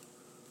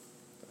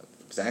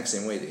 The exact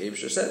same way the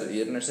Eibishter said it, the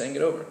Yidden are saying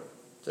it over.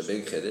 It's a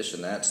big chiddush,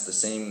 and that's the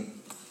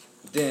same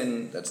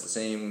din, that's the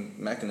same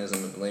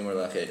mechanism of lamer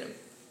lacherim.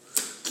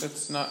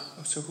 That's not.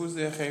 So who's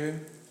the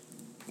acherim?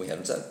 We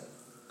haven't said.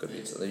 Could be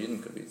the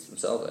Yidden, could be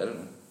themselves, I don't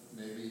know.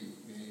 Maybe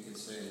you could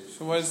say.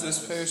 So what does this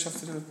perush have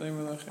to do with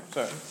lamer l'acherim?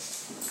 Sorry.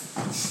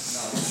 No, I was going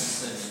to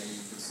say maybe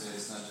you could say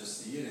it's not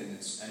just the Yidden,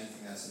 it's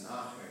anything that's an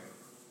acher.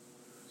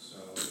 So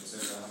it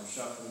says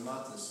Hamshach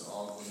Lamata, so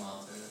all of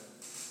Lamata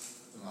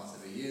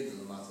the Yid, the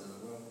Lamata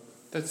the world.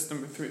 That's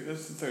number 3.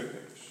 That's the third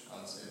perush. I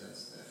would say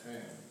that's the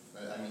acher.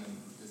 But I mean,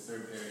 the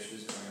third parish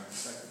is going on the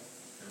second.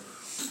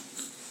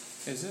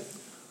 Is it?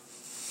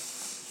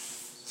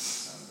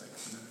 Sounds like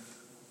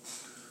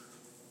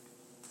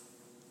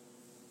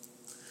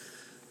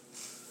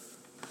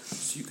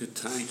So you could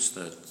teach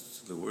that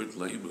the word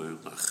lamer,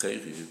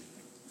 acherim,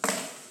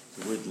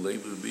 the word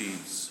lamer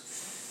means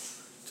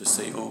to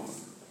say over.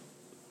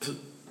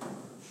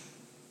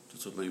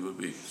 That's what lamer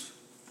means.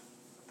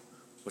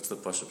 What's the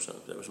pashup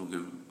shot? That was what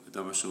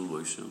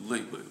Moshe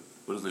lamer.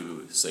 What does lamer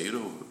mean? Say it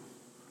over.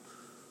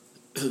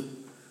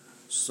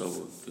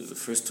 So the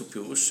first two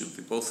pirushim,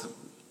 they both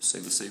say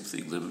the same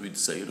thing. Lamer means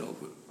say it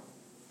over.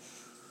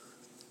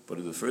 But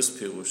in the first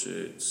pirush,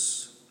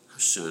 it's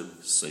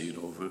Hashem, say it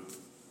over.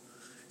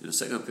 In the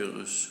second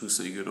pirush, who's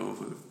saying it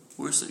over?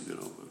 We're saying it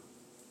over.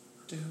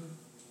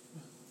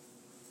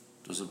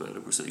 Doesn't matter.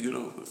 We're saying it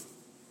over.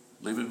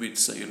 Lema means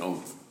say it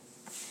over.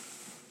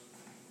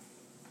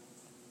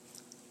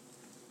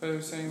 But I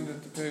was saying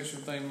that the parish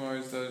of Lamar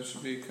is that it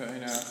should be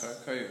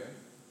Kainacha Kaya.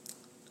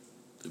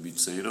 That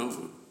means say it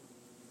over.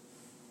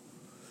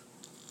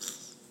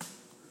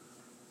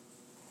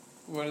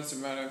 What does it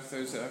matter if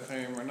there's a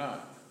Achayim or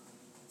not?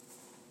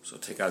 So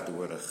take out the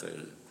word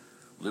Achayim.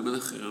 Lema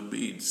Achayim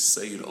means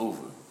say it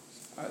over.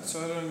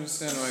 So I don't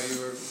understand why you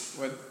were,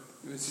 what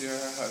was your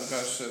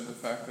Hadgasha, the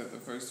fact that the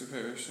first two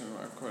parishim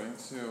are according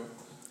to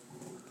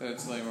that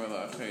it's Lamar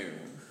La'achayim.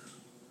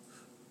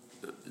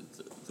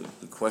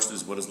 The question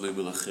is, what does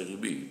Lema La'achayim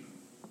mean?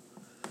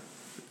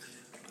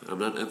 I'm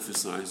not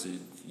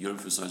emphasizing, you're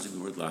emphasizing the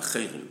word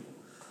La'achayim.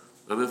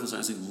 I'm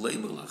emphasizing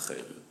Lema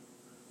La'achayim,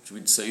 which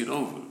means say it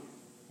over.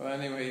 Well,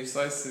 anyway, you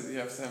sliced it, you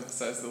have to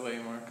emphasize the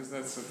Lamar, because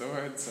that's what the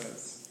word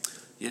says.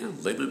 Yeah,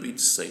 Lema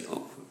means say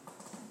over.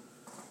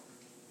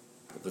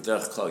 But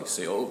you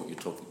say over, you're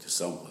talking to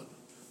someone.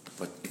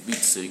 But it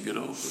means saying it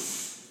over.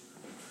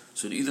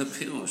 So in either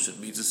pirush, it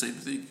means the same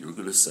thing. You're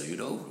going to say it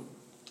over.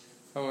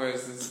 Oh,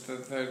 whereas the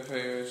third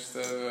parish,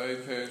 the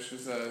eighth parish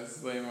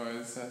says Lamar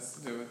has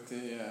to do with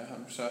the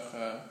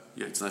Hamshacha.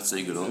 Yeah, it's not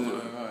saying it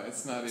over.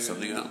 It's not even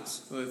something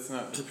else. So it's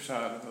not the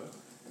Pshat of it.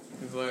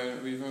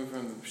 Because we've moved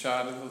from the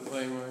Pshat of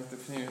Lamar, the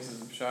Pneumius of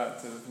the Pshat,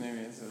 to the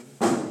Pneumius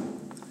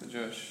of the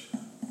Jewish.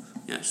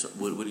 Yeah, so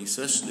when he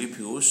says Shnei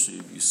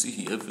Pirushim, you see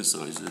he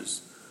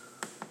emphasizes.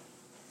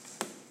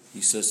 He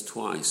says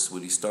twice.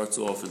 When he starts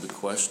off in the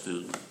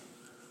question,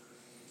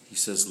 he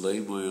says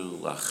Lamar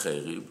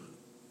La'achayim.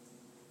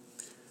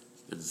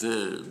 And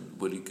then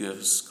when he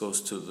goes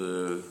to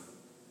the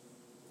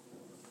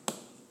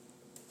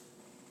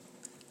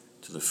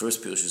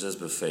first pirush, he says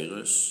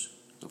Beferish.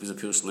 If he's a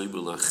pirush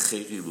Lamar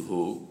La'achayim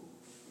Hu.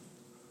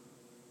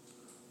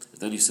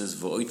 And then he says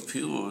V'oit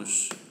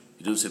Pirush.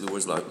 He doesn't say the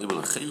words Lamar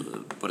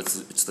La'achayim, but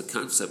it's the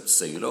concept,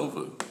 say it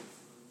over.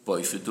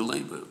 Boifid du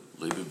Lamar.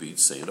 Lamar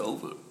means say it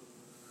over.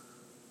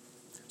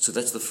 So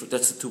that's the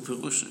two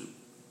pirushim,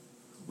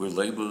 where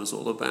Lamar is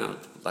all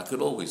about, like it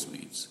always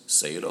means,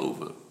 say it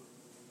over.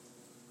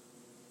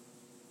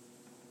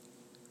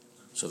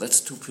 So that's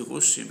two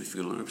pirushim, if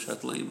you learn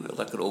Pshat Lamar,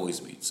 like it always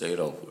means, say it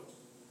over.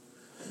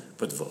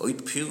 But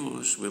V'oit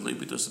Pirush, where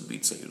Lamar doesn't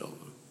mean say it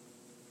over.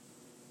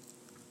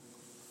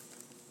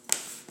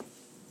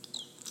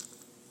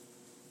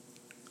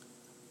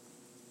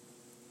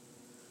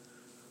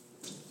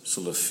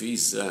 So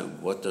Lafiz,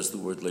 what does the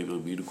word Lamar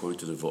mean according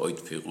to the V'oit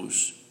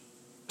Pirush?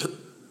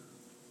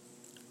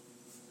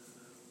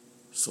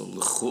 So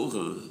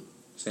L'chora,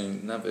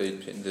 saying not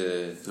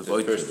the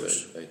V'oit first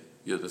Pirush. word, right?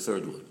 Yeah, the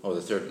third one. Oh,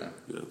 the third now.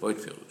 Yeah, V'oit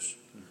Pirush.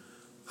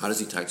 How does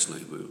he touch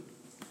Lamar?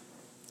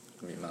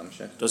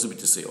 Doesn't mean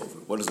to say over.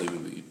 What does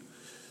Lamar mean?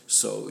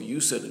 So you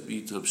said it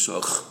means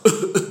Hamshach,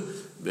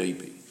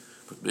 maybe.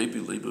 But maybe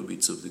Lamar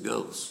means something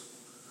else.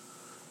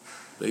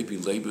 Maybe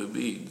Lamar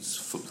means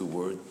from the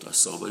word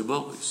Asar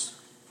Maimalis.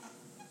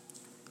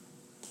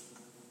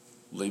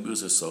 Lamar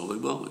is Asar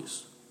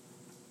Maimalis.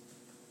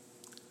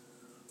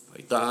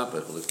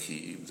 Vayedaber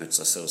Elokim, that's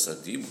Asar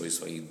Sadibrois.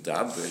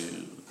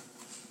 Vayedaber,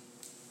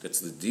 that's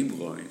the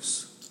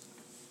Dibrois.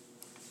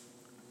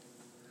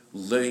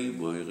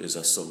 Lamar is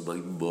Asar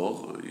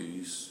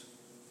Maimalis.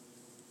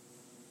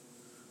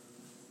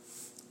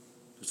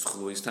 That's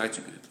how he's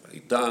touching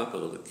it. Vayedaber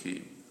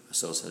Elokim,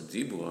 Asar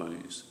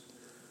Sadibrois.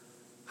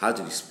 How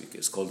did he speak?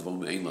 It's called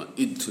Vayedaber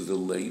into the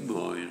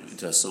Lamar,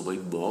 into Asar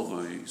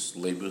Maimalis.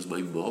 Lamar is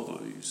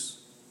Maimalis.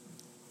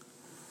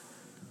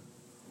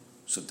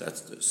 So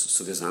that's this.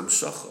 So there's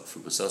Hamshacha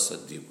from Asar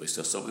Sadibrois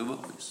to Asar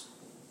Maimalis.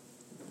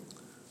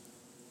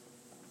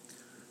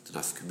 The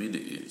nafkamina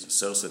is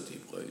Asar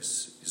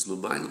Sadibrois is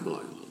L'mayla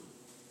Ma'ila.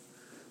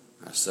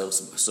 Asar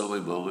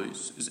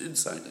Maimalis is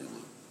inside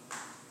Eila.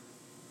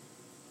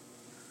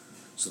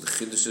 So the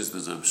Chiddush is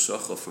there's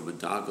Hamshacha from a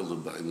Daga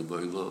L'mayla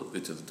Ma'ila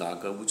into the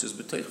Daga which is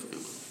B'teich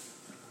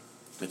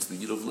Eila. That's the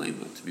Yid of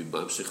Lamar, to be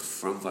Mamshech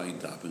from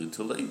Vayedaber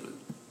into Lamar.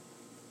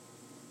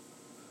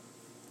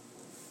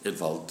 And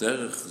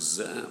Valderech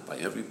Zeh, by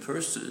every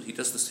person, he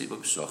does the same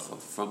Hamshacha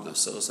from the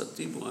Asar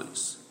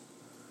Sadibrois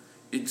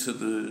into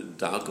the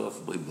Daga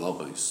of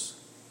Maimalis.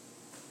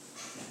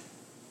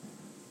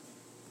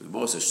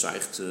 Maimalis is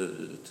shaykh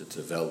to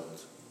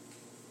Welt.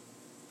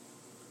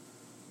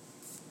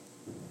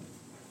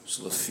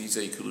 So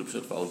Lafizeh Yikulim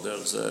Pshat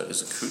Valderech Zeh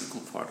is a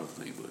critical part of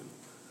Lamar.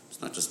 It's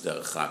not just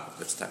Derech Hakov,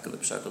 that's Taka the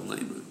Pshat of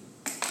Lamar.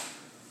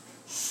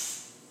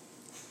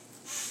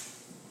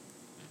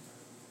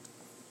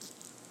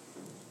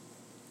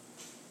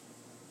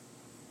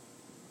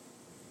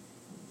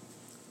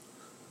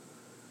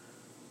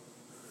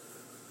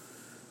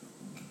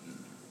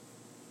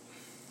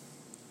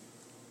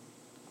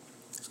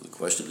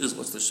 The question is,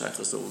 what's the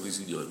shaykhus of all these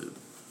inyanim?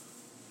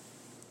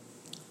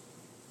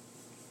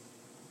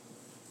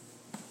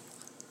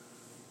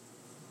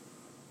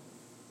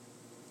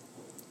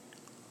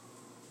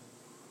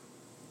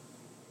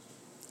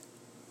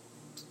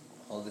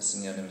 All this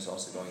inyanim is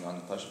also going on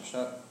in Pashut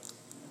Pshat,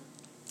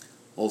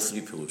 All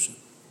three pirushim.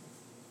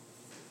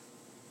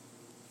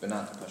 but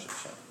not the Pashut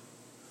Pshat.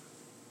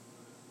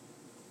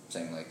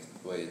 saying like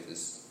the way it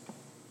is.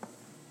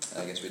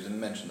 I guess we didn't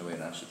mention the way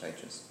Rashi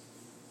teaches.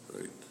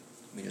 Right.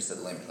 We just said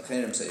Leimer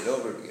Lachenim, say it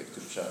over, we gave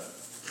two pshat.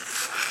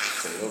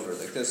 Say it over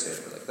like this, say it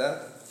over like that.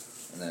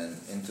 And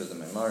then into the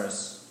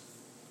Maimaris.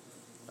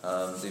 The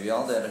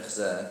Vayedaber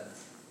Elokim,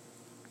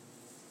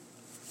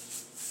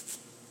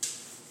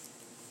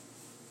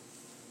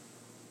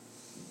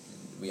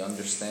 we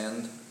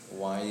understand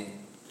why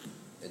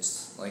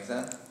it's like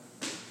that.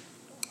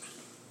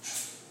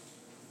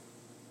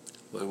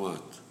 Why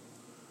what?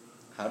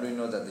 How do we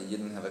know that the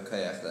Yidden have a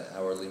kayach that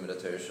our limit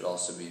Torah should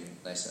also be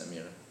nice and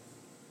amira?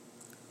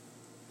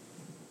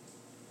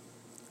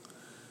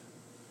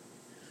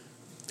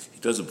 He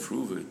doesn't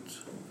prove it,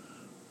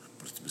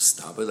 but it's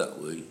mistaba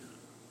that way.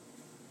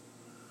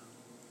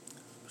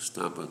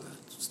 Mistaba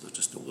that. It's not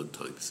just a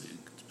one-time thing.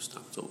 It's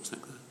mistaba, it's always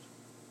like that.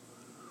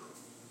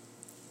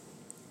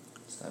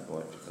 It's that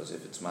boy, because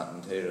if it's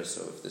Matan Torah,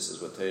 so if this is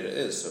what Torah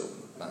is, so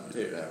Matan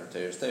Torah, our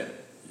Torah is Torah.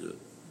 Yeah.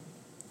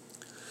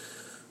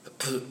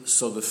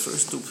 So the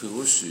first two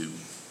pirushim,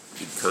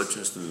 in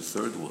contrast to the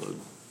third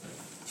one,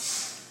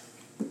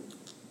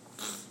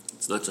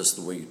 it's not just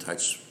the way you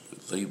touch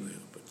labor,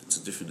 but it's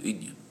a different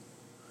inyan.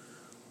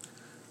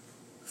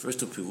 First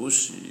two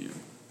pirushim,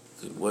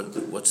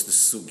 what's the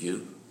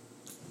sugya?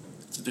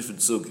 It's a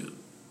different sugya.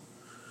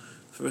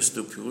 First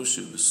two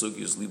pirushim, the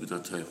sugya is libet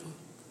hatayra.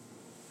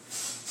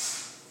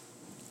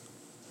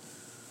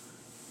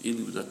 In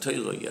libet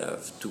hatayra, you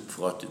have two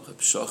pratim,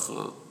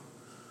 habshacha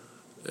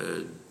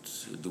and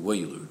the way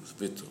you learn,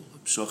 bittul,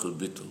 habshacha and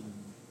bittul.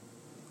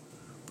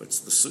 But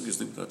the sugya is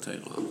libet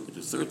hatayra. In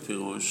the third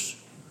pirush,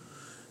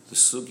 the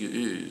sugya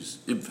is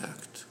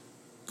impact.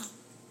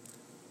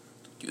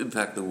 You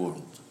impact the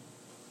world.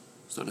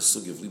 It's not a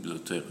sugya of libet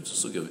hatayra, it's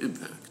a sugya of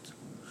impact.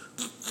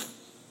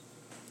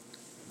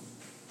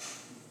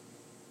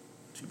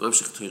 It's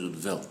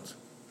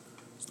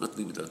not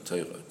libet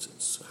hatayra,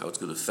 it's how it's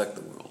going to affect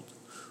the world.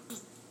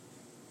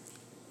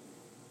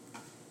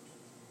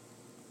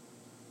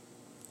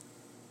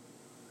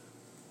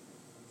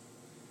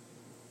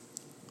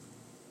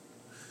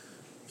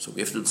 So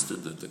we have to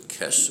understand the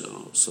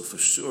kesher. So for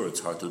sure,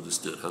 it's hard to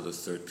understand how the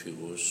third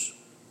pirush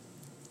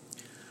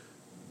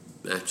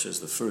matches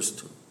the first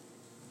two.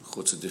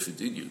 What's a different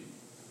inyan?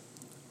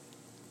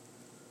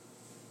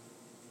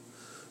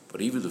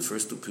 But even the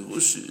first two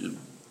pirushim,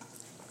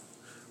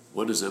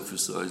 one is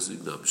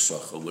emphasizing the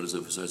hamshacha, one is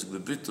emphasizing the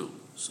bittul.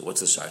 So what's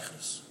the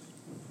shaychus?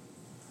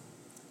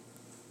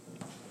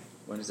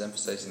 One is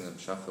emphasizing the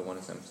hamshacha, one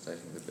is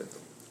emphasizing the bittul.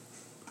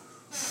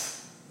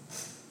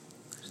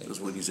 Because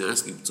when he's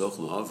asking tzach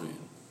la'avi,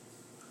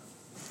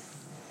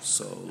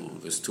 so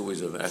there's two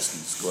ways of asking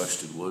this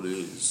question. One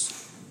is,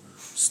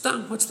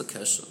 stam, what's the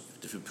kesher?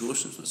 Different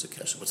pirushim, what's the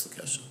kesher? What's the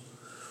kesher?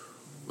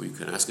 Or you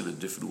can ask it in a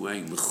different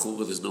way.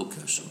 L'chura, there's no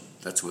kesher.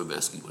 That's why I'm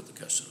asking what the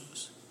kesher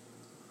is.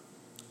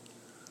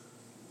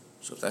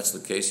 So if that's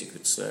the case, you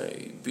could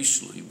say,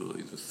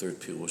 Bishloi, the third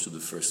pirush of the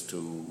first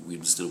two, we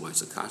understand why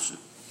it's a kasha.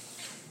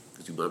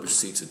 Because you might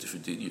see it's a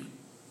different inyan.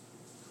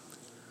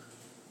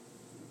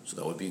 So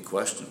that would be a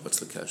question, what's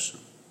the kasha?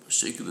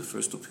 Shaking the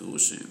first two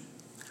pirushim,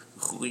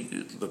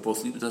 they're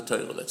both libet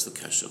hatayra, that's the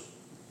kasha.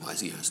 Why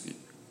is he asking?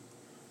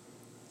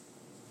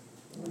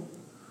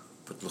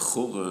 But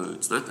l'chura,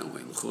 it's not that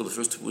way. L'chura, the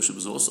first two pirushim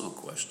is also a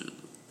question.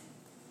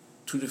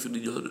 Two different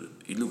inyanim.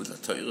 Libet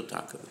hatayra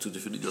taka, two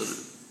different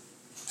inyanim.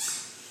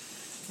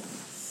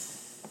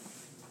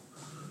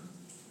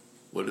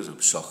 What is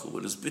hamshacha?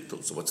 What is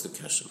bittul? So what's the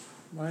kasha?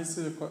 Why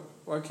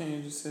can't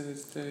you just say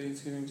that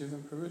he's giving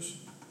different pirush?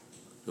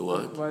 The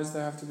what? Why does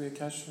there have to be a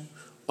kasha?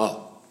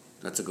 Oh,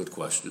 that's a good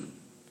question.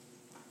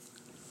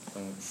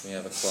 We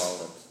have a klal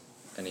that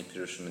any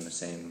pirushim in the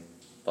same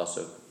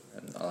pasuk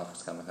and Allah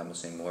have the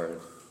same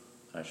word.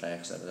 Our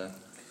shaykh said that.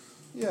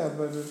 Yeah,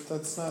 but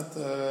that's not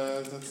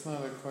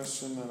a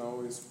question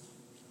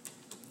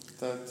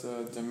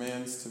that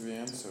demands to be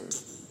answered.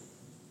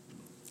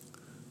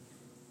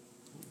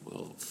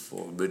 Well,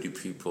 for many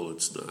people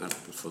it's not,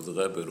 but for the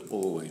Rebbe it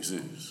always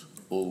is.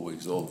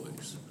 Always,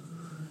 always.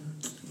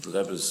 The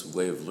Rebbe's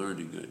way of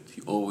learning it,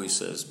 he always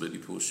says many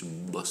people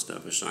must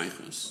have a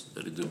shaykhus,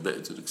 and it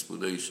demands an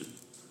explanation.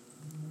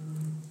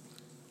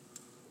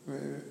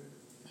 Wait.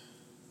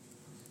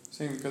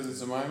 Saying because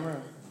it's a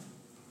maamer?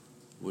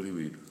 What do you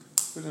mean?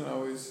 Wouldn't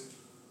always.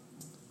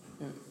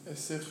 A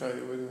sikha,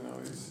 you wouldn't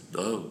always.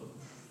 No,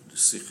 the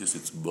sikhis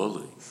it's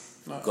molly.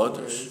 Not Kaddish.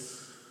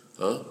 always.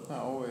 Huh? Not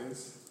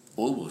always.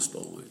 Almost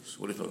always.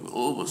 What are you talking about?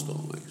 Almost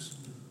always.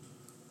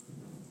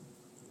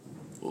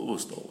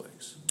 Almost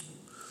always.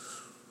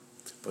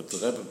 But the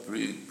Rebbe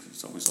brings,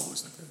 it's always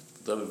like that.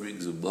 The Rebbe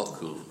brings a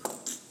makkah.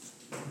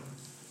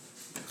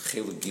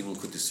 Chela Gimel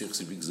Kuti Sikhs,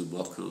 he brings a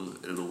makkah,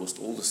 and almost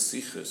all the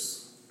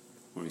sikhs,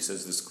 where he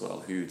says this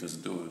klal here, he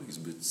doesn't do it, he's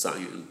been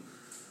Tzayin.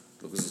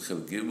 Look at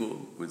Chela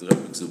Gimel, where the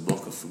Rebbe brings a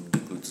makkah from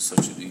Nikla to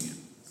such an inyan.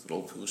 So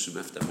all pirushim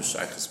have to have a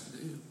shaykhus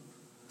b'nei. Do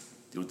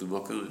you know what the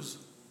makkah is?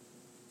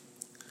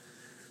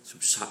 It's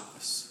from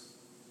Shabbos.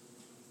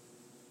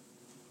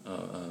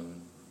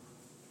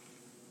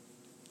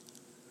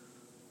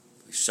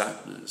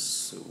 shatness.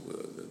 So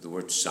the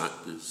word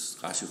shatness,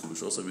 Rashi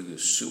Chumash also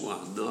brings Shua,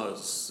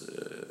 Nas.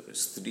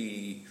 There's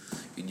 3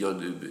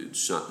 inyanim in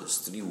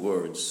shatness, 3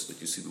 words that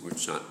you see the word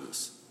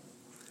shatness.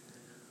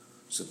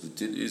 So the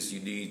din is you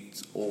need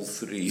all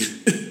 3,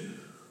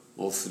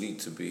 all 3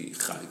 to be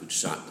chai and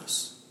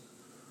shatness.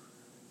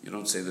 You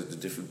don't say that the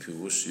different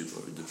pirushim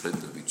are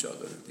independent of each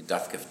other. They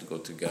have to go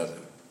together.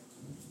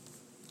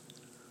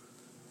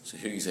 So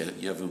here you say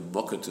you have a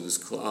mocker to this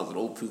klal that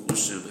all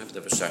pirushim have to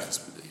have a shachas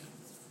b'nei.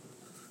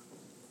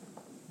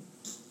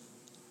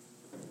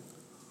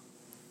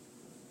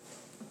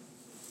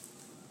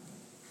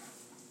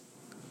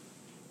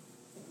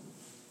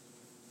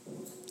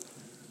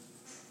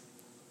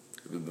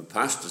 The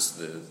pashtus,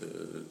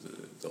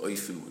 the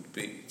oifen would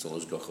be it's all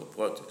hashgacha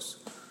pratis.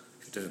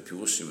 If you have a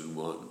pirushim in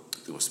one,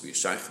 there must be a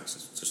shaykhus.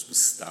 It's just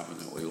mistab in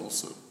that way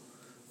also.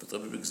 But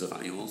Rabbi brings a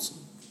raya also.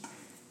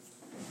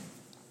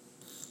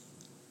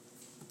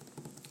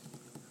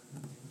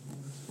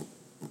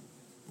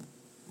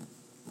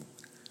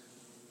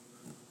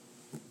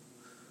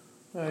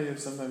 You have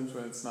sometimes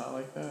when it's not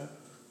like that.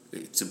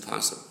 It's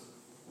impossible.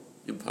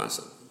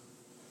 Impossible.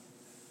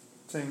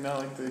 Saying not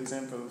like the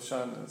example of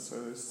shatness,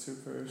 where there's 2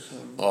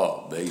 pirushim.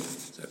 Oh, maybe.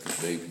 That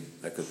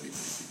could be maybe.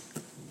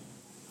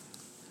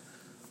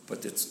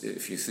 But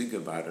if you think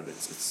about it,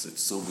 it's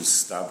so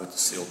mistabed to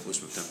say all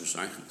pushim have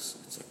shaykhus.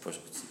 It's like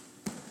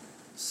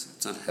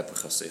it's not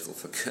hepech haseichel.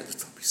 Forget it.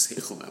 Don't be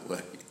seichel that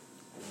way.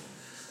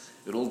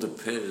 It all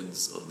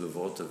depends on the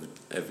vote of it.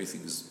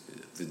 Everything is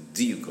the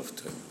diuk of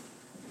Torah.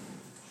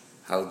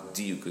 How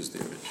diuk is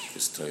there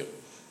is Torah.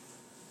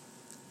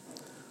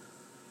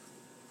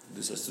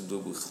 This has to do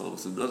with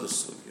another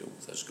sugya,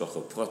 with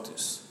hashgacha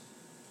pratis.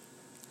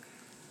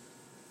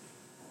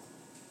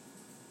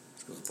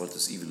 Hashgacha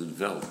pratis even in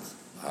Welt.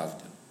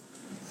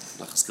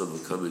 Nachas can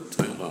become in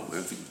Torah,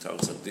 everything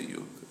tells a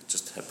diuk.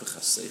 Just hepech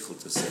haseichel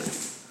to say.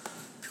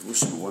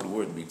 Pirushim, one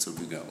word means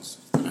something else.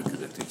 They're not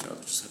connected to each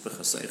other. Just hepech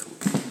haseichel.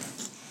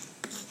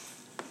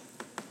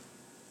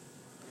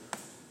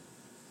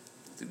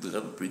 I think the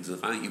Rebbe brings a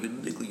raya. Even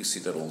in Nigla you see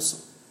that also.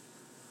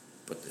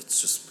 But it's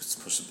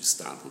supposed to be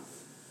stable.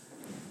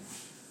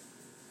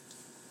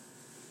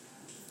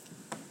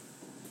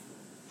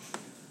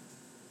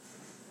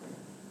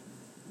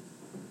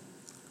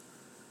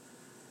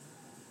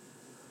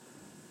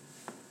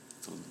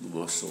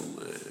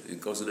 It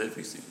goes in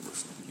everything.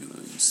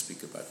 You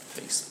speak about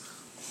Pesach.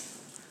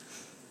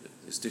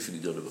 There's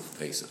different yonim of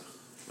Pesach,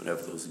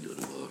 whatever those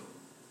yonim are.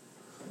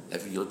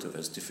 Every yonim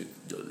has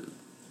different yonim.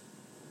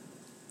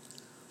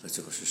 Let's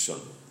say Rosh Hashanah.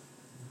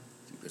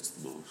 I think that's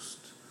the most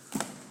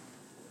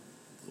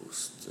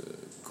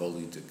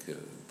kolidik,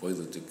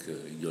 boilidik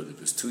yonim.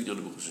 There's 2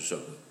 yonim of Rosh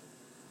Hashanah.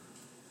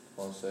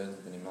 Also,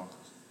 B'nai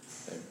Malchus.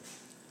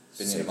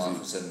 B'nai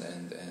Malchus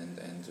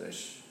and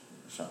Rosh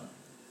Hashanah.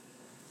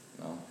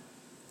 No,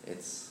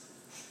 it's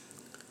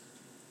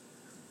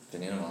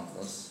B'nai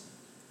Malchus.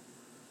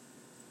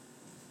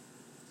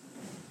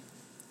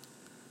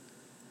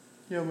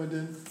 Yom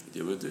Adin.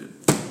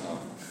 Oh.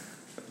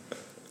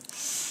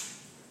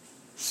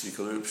 So you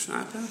can learn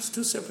Pshat, it's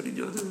 2 separate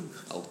yonim.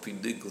 Alpin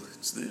Nigel,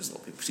 it's this,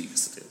 Alpin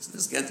Pshis, it's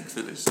this getting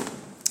finished.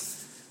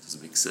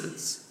 Doesn't make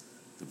sense.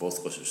 They're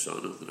both Rosh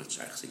Hashanah, they're not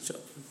shaykhs each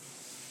other.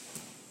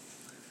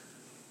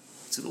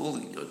 It's in all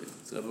the yonim.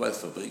 Otherwise,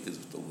 for me, it's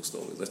almost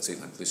always. Let's say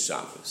like the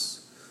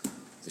Shabbos.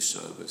 The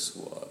Shabbos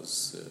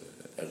was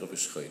Erev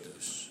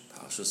Chodesh,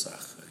 Parshas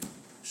Achrei,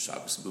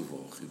 Shabbos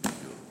Mevorchim.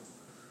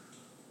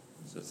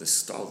 So they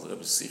start the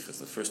Rebbe's sichos.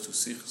 The first 2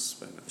 sichos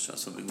by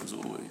something was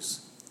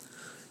always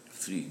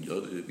 3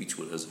 yonim. Each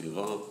one has a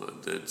rav,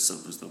 and then some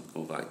of them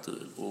go weiter,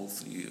 and all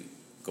 3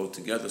 go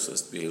together. So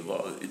it's to be a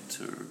rav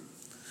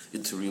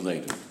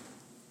interrelated.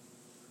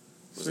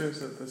 Sphere,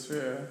 the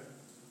sphere.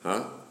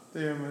 Huh?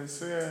 The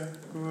sphere.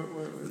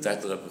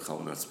 That the Rebbe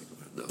will not speak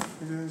about. No.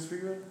 You didn't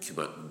speak about?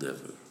 Kimat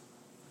never.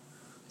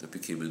 That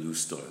became a new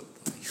style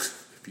by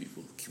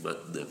people.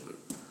 Kimat never.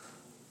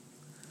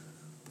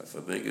 By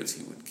Fabregas,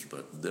 he would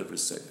Kimat never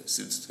say,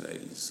 since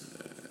today's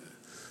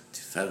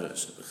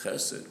Tiferes,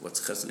 Chesed,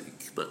 what's Chesed? He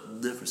Kimat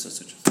never said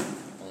such a thing.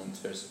 On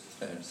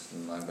Tiferes,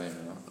 no?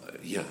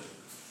 Yeah,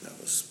 that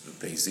was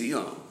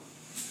Bezion,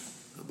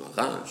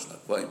 Marash,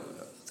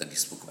 then he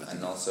spoke about and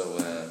it. also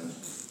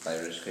by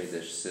Rish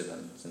Chodesh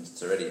Sivan, since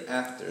it's already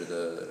after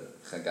the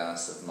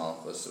Chagas of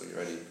Malchus, so we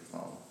already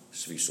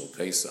Shvi Shol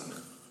Pesach.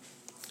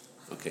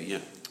 Okay,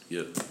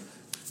 yeah.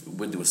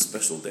 When there were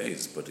special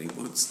days, but he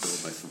wants to know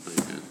by something.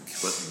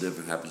 Kimat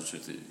never happens to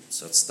the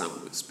Satstam.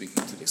 We're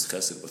speaking to this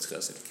Chesed, what's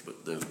Chesed?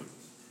 Kimat never.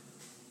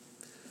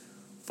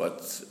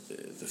 But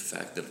the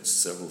fact that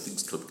several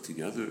things come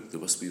together, there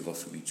must be a rough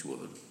from each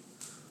one.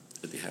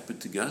 And they happen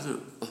together.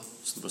 Oh,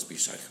 so there must be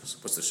shaykhus.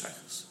 What's the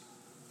shaykhus?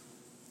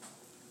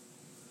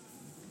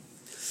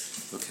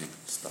 Okay,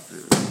 stop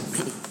there.